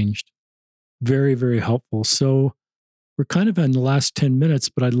changed. Very, very helpful. So we're kind of in the last 10 minutes,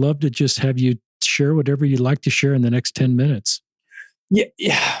 but I'd love to just have you share whatever you'd like to share in the next 10 minutes.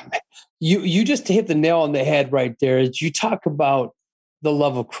 Yeah. You just hit the nail on the head right there. You talk about the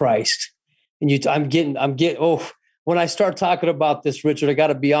love of Christ, and when I start talking about this, Richard, I got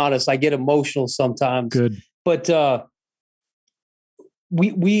to be honest, I get emotional sometimes. Good. But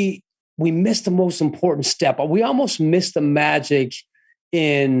we missed the most important step. We almost missed the magic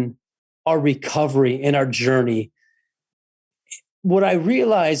in our recovery, in our journey. What I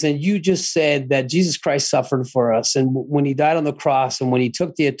realized, and you just said that Jesus Christ suffered for us, and when he died on the cross, and when he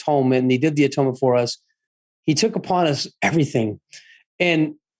took the atonement, and he did the atonement for us, he took upon us everything.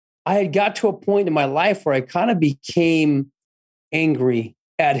 And I had got to a point in my life where I kind of became angry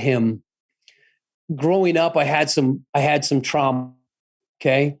at him. Growing up, I had some trauma.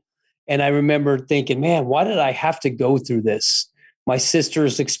 Okay. And I remember thinking, man, why did I have to go through this? My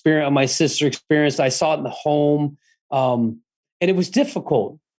sister's experience, I saw it in the home. And it was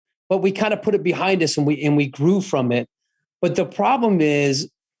difficult, but we kind of put it behind us and we grew from it. But the problem is,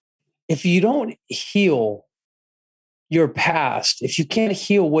 if you don't heal your past, if you can't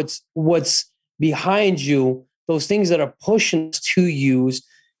heal what's behind you, those things that are pushing us to use,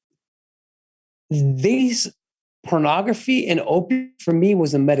 these pornography and opiate for me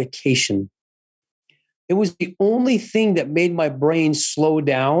was a medication. It was the only thing that made my brain slow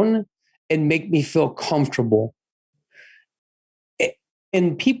down and make me feel comfortable.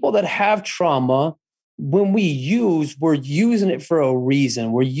 And people that have trauma, when we're using it for a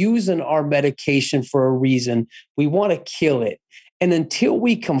reason. We're using our medication for a reason. We want to kill it. And until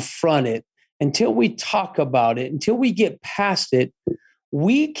we confront it, until we talk about it, until we get past it,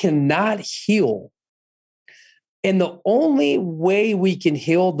 we cannot heal. And the only way we can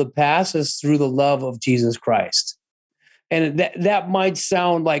heal the past is through the love of Jesus Christ. And that might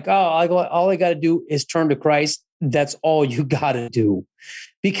sound like, all I got to do is turn to Christ. That's all you got to do,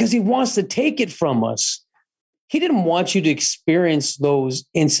 because he wants to take it from us. He didn't want you to experience those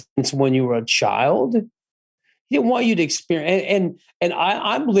incidents when you were a child. He didn't want you to experience. And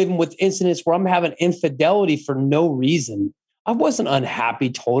I'm living with incidents where I'm having infidelity for no reason. I wasn't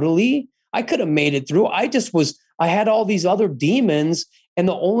unhappy totally. I could have made it through. I had all these other demons, And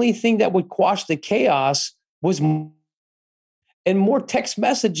the only thing that would quash the chaos was and more text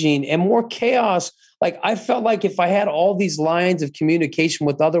messaging and more chaos. Like I felt like if I had all these lines of communication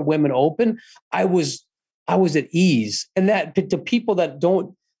with other women open, I was at ease. And that to people that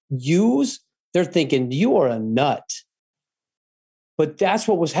don't use, they're thinking you are a nut. But that's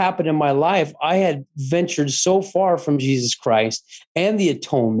what was happening in my life. I had ventured so far from Jesus Christ and the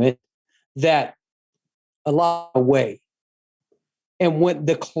atonement that a lot away. And when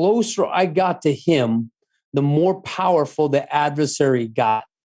the closer I got to him, the more powerful the adversary got.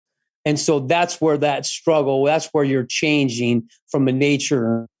 And so that's where that struggle, that's where you're changing from a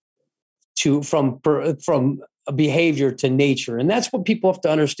nature to from a behavior to nature. And that's what people have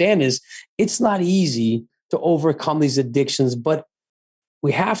to understand is it's not easy to overcome these addictions, but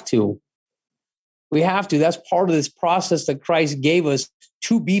we have to. We have to. That's part of this process that Christ gave us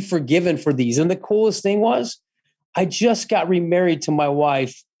to be forgiven for these. And the coolest thing was, I just got remarried to my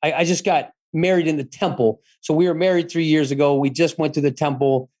wife. I just got married in the temple. So we were married 3 years ago. We just went to the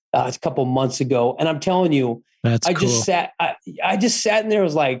temple a couple months ago. And I'm telling you, That's I cool. just sat in there,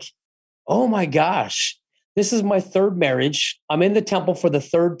 was like, oh my gosh, this is my third marriage. I'm in the temple for the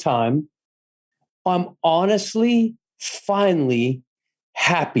third time. I'm honestly, finally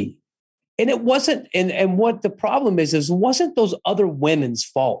happy. And it wasn't, and what the problem is it wasn't those other women's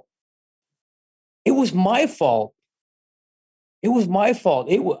fault. It was my fault. It was my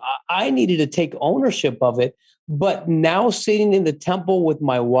fault. I needed to take ownership of it. But now sitting in the temple with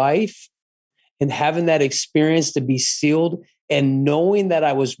my wife and having that experience to be sealed and knowing that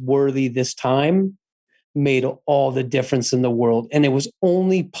I was worthy this time made all the difference in the world. And it was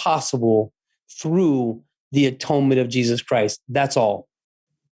only possible through the atonement of Jesus Christ. That's all.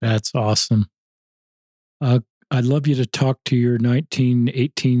 That's awesome. I'd love you to talk to your 19,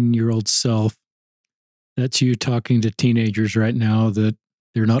 18-year-old self. That's you talking to teenagers right now that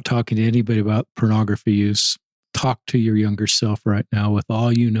they're not talking to anybody about pornography use. Talk to your younger self right now with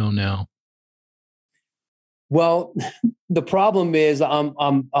all you know now. Well, the problem is I'm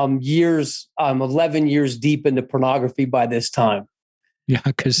 11 years deep into pornography by this time. Yeah,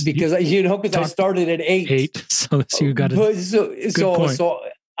 because I started at 8. So you got to.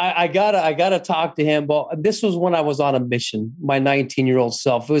 I gotta talk to him. But this was when I was on a mission. My 19-year-old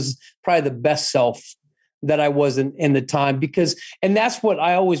self. It was probably the best self that I was in the time, and that's what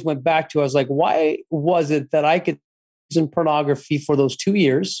I always went back to. I was like, why was it that I could use in pornography for those 2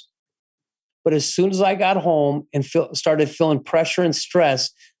 years? But as soon as I got home and started feeling pressure and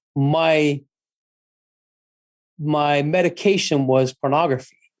stress, my medication was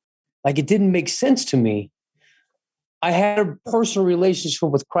pornography. Like it didn't make sense to me. I had a personal relationship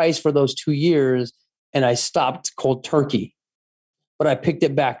with Christ for those 2 years, and I stopped cold turkey. But I picked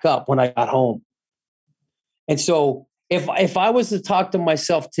it back up when I got home. And so if I was to talk to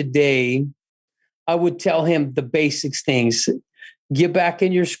myself today, I would tell him the basics things. Get back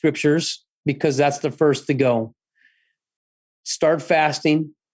in your scriptures, because that's the first to go. Start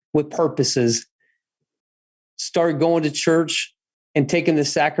fasting with purposes. Start going to church and taking the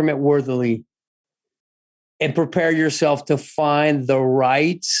sacrament worthily. And prepare yourself to find the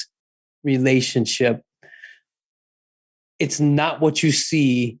right relationship. It's not what you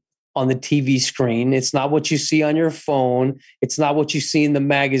see on the TV screen. It's not what you see on your phone. It's not what you see in the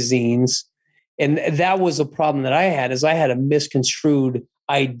magazines. And that was a problem that I had, is I had a misconstrued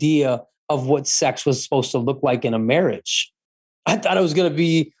idea of what sex was supposed to look like in a marriage. I thought it was going to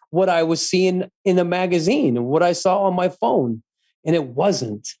be what I was seeing in the magazine and what I saw on my phone. And it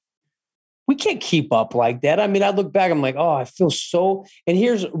wasn't. We can't keep up like that. I mean, I look back, I'm like, oh, I feel so. And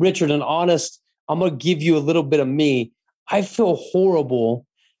here's Richard, and honest, I'm going to give you a little bit of me. I feel horrible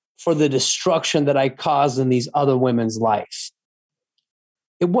for the destruction that I caused in these other women's lives.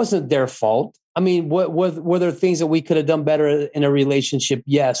 It wasn't their fault. I mean, were there things that we could have done better in a relationship?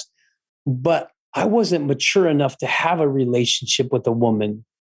 Yes. But I wasn't mature enough to have a relationship with a woman.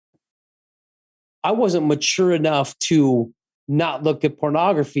 I wasn't mature enough to not look at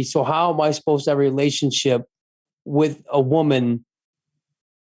pornography. So how am I supposed to have a relationship with a woman?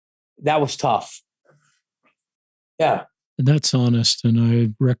 That was tough. Yeah. And that's honest. And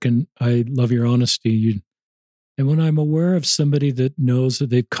I reckon I love your honesty. And when I'm aware of somebody that knows that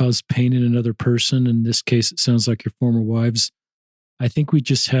they've caused pain in another person, in this case, it sounds like your former wives, I think we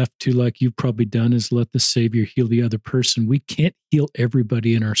just have to, like you've probably done, is let the Savior heal the other person. We can't heal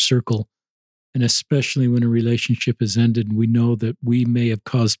everybody in our circle. And especially when a relationship has ended, we know that we may have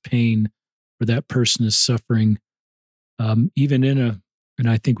caused pain or that person is suffering. And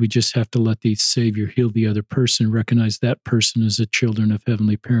I think we just have to let the Savior heal the other person, recognize that person as a children of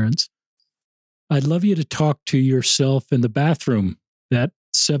heavenly parents. I'd love you to talk to yourself in the bathroom that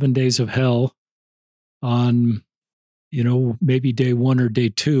 7 days of hell on, maybe day one or day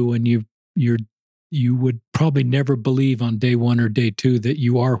two, and you would probably never believe on day one or day two that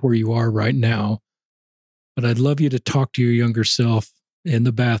you are where you are right now. But I'd love you to talk to your younger self in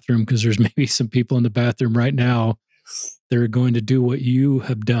the bathroom, because there's maybe some people in the bathroom right now that are going to do what you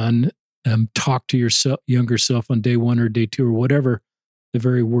have done. Talk to your younger self on day one or day two or whatever the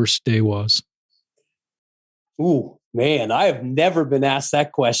very worst day was. Ooh, man, I have never been asked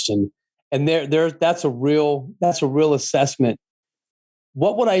that question. And that's a real assessment.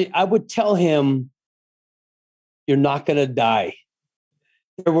 What would I would tell him, you're not going to die.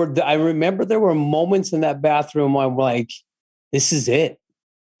 I remember there were moments in that bathroom I'm like, this is it.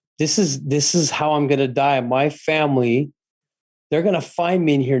 This is how I'm going to die. My family, they're going to find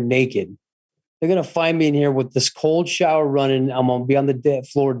me in here naked. They're going to find me in here with this cold shower running. I'm going to be on the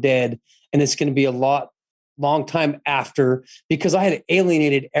floor dead. And it's going to be a long time after, because I had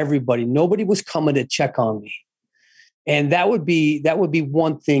alienated everybody. Nobody was coming to check on me. And that would be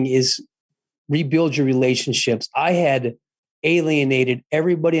one thing, is rebuild your relationships. I had alienated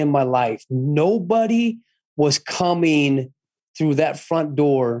everybody in my life. Nobody was coming through that front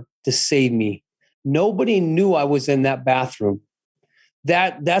door to save me. Nobody knew I was in that bathroom.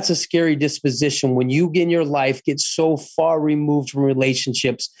 That's a scary disposition when you in your life get so far removed from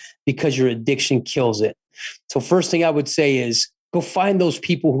relationships because your addiction kills it. So first thing I would say is go find those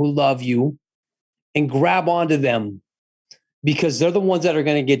people who love you and grab onto them, because they're the ones that are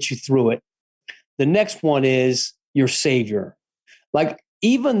going to get you through it. The next one is your Savior. Like,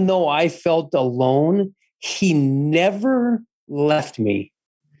 even though I felt alone, he never left me.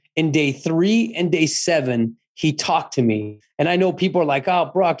 In day 3 and day 7, he talked to me. And I know people are like,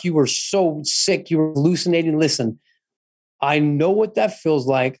 oh, Brock, you were so sick. You were hallucinating. Listen, I know what that feels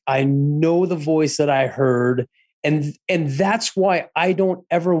like. I know the voice that I heard. And that's why I don't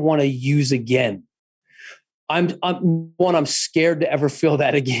ever want to use again. I'm scared to ever feel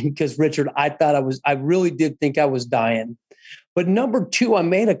that again, because Richard, I really did think I was dying. But number 2, I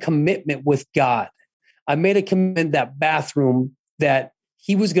made a commitment with God. I made a commitment in that bathroom that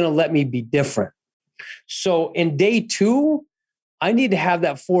he was going to let me be different. So in day 2, I need to have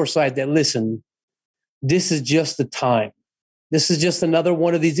that foresight that, listen, this is just the time. This is just another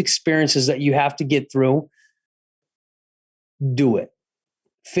one of these experiences that you have to get through. Do it.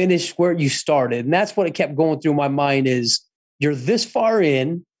 Finish where you started. And that's what it kept going through my mind is, you're this far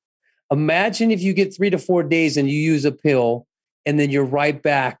in. Imagine if you get 3 to 4 days and you use a pill, and then you're right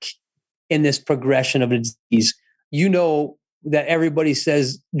back in this progression of a disease. You know that everybody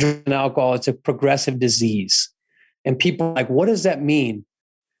says drinking alcohol, it's a progressive disease. And people are like, what does that mean?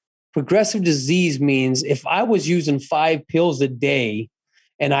 Progressive disease means if I was using 5 pills a day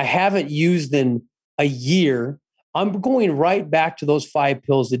and I haven't used in a year, I'm going right back to those 5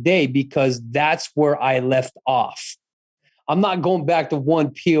 pills a day, because that's where I left off. I'm not going back to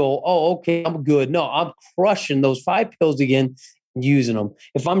 1 pill. Oh, okay, I'm good. No, I'm crushing those 5 pills again and using them.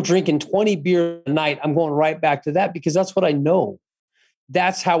 If I'm drinking 20 beers a night, I'm going right back to that, because that's what I know.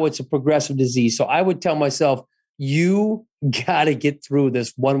 That's how it's a progressive disease. So I would tell myself, you got to get through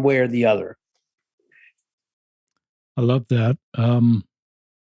this one way or the other. I love that.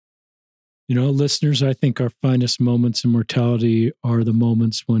 Listeners, I think our finest moments in mortality are the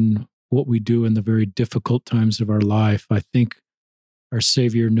moments when what we do in the very difficult times of our life. I think our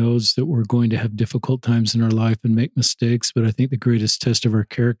Savior knows that we're going to have difficult times in our life and make mistakes, but I think the greatest test of our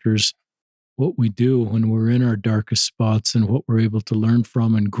character is what we do when we're in our darkest spots and what we're able to learn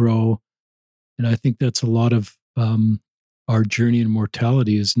from and grow. And I think that's a lot of our journey in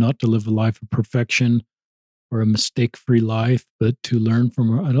mortality, is not to live a life of perfection or a mistake-free life, but to learn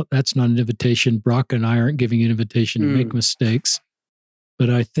from that's not an invitation. Brock and I aren't giving an invitation to make mistakes, but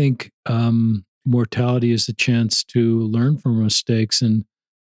I think mortality is a chance to learn from mistakes and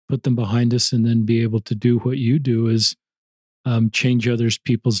put them behind us, and then be able to do what you do, is change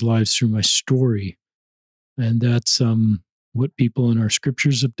people's lives through my story. And that's what people in our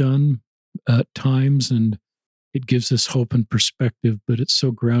scriptures have done at times, and it gives us hope and perspective, but it's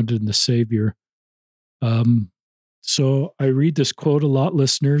so grounded in the Savior. So I read this quote a lot,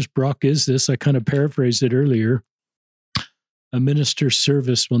 listeners. Brock is this. I kind of paraphrased it earlier. A minister's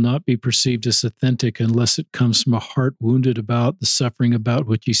service will not be perceived as authentic unless it comes from a heart wounded about the suffering about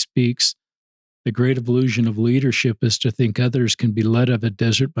which he speaks. The great illusion of leadership is to think others can be led out of a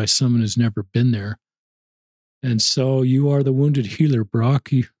desert by someone who's never been there. And so you are the wounded healer, Brock.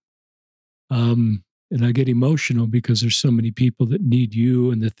 And I get emotional because there's so many people that need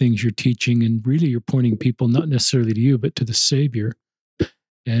you and the things you're teaching. And really, you're pointing people not necessarily to you, but to the Savior.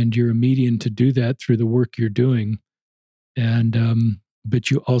 And you're a medium to do that through the work you're doing. And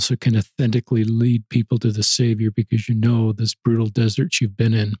but you also can authentically lead people to the Savior because you know this brutal deserts you've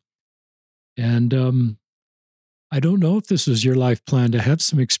been in. And I don't know if this was your life plan to have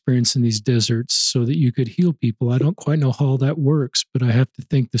some experience in these deserts so that you could heal people. I don't quite know how that works, but I have to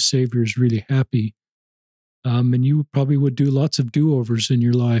think the Savior is really happy. And you probably would do lots of do-overs in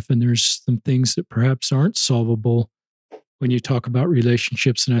your life, and there's some things that perhaps aren't solvable when you talk about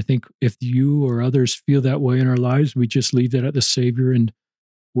relationships. And I think if you or others feel that way in our lives, we just leave that at the Savior and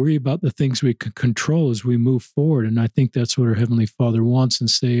worry about the things we can control as we move forward. And I think that's what our Heavenly Father wants, and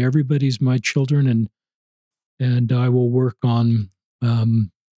say, everybody's my children, and I will work on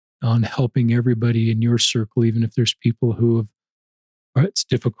helping everybody in your circle, even if there's people who have, it's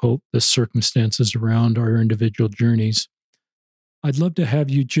difficult, the circumstances around our individual journeys. I'd love to have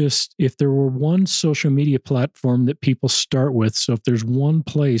you just, if there were one social media platform that people start with, so if there's one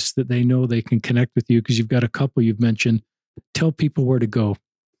place that they know they can connect with you, because you've got a couple you've mentioned, tell people where to go.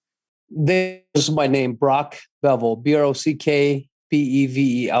 This is my name, Brock Bevell, BrockBevell.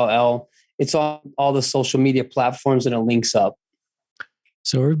 It's on all the social media platforms, and it links up.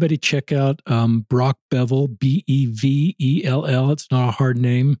 So everybody check out Brock Bevell, Bevell. It's not a hard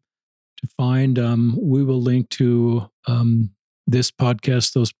name to find. We will link to this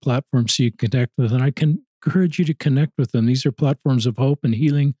podcast, those platforms, so you can connect with. And I can encourage you to connect with them. These are platforms of hope and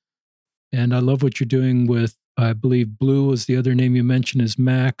healing. And I love what you're doing with, I believe Blue was the other name you mentioned, is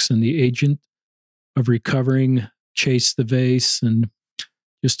Max, and the agent of recovering, Chase the Vase, and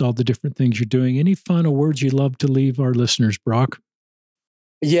just all the different things you're doing. Any final words you'd love to leave our listeners, Brock?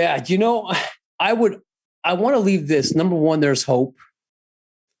 Yeah, I want to leave this. Number one, there's hope.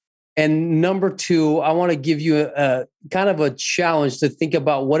 And number two, I want to give you a kind of a challenge to think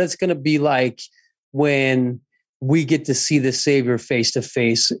about what it's going to be like when we get to see the Savior face to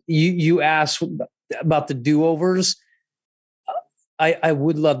face. You asked about the do-overs. I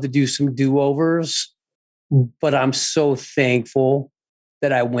would love to do some do-overs, but I'm so thankful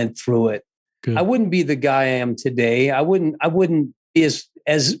that I went through it. Good. I wouldn't be the guy I am today. I wouldn't be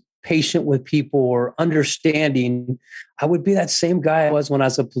as patient with people or understanding. I would be that same guy I was when I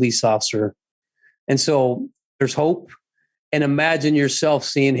was a police officer. And so there's hope, and imagine yourself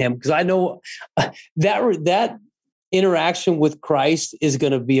seeing him. Because I know that interaction with Christ is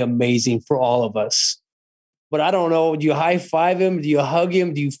going to be amazing for all of us. But I don't know, do you high five him? Do you hug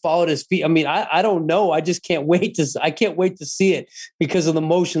him? Do you fall at his feet? I mean, I don't know. I just can't wait to see it because of the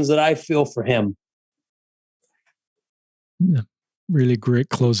emotions that I feel for him. Yeah. Really great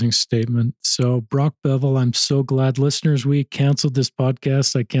closing statement. So, Brock Bevell, I'm so glad. Listeners, we canceled this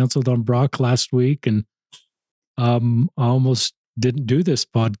podcast. I canceled on Brock last week, and I almost didn't do this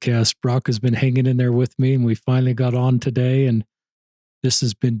podcast. Brock has been hanging in there with me, and we finally got on today, and this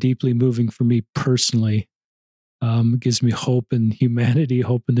has been deeply moving for me personally. It gives me hope in humanity,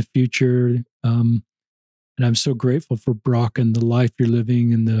 hope in the future. And I'm so grateful for Brock and the life you're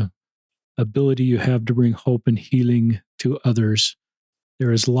living and the ability you have to bring hope and healing to others.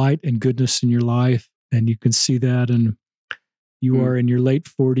 There is light and goodness in your life, and you can see that. And you are in your late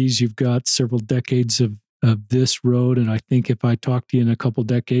 40s. You've got several decades of this road. And I think if I talk to you in a couple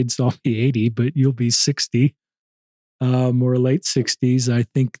decades, I'll be 80, but you'll be 60 or late 60s. I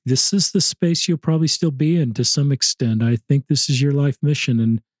think this is the space you'll probably still be in to some extent. I think this is your life mission.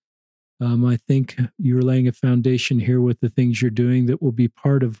 And I think you're laying a foundation here with the things you're doing that will be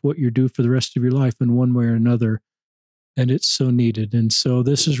part of what you do for the rest of your life in one way or another. And it's so needed. And so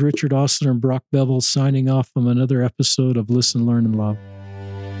this is Richard Ostler and Brock Bevell signing off from another episode of Listen, Learn, and Love.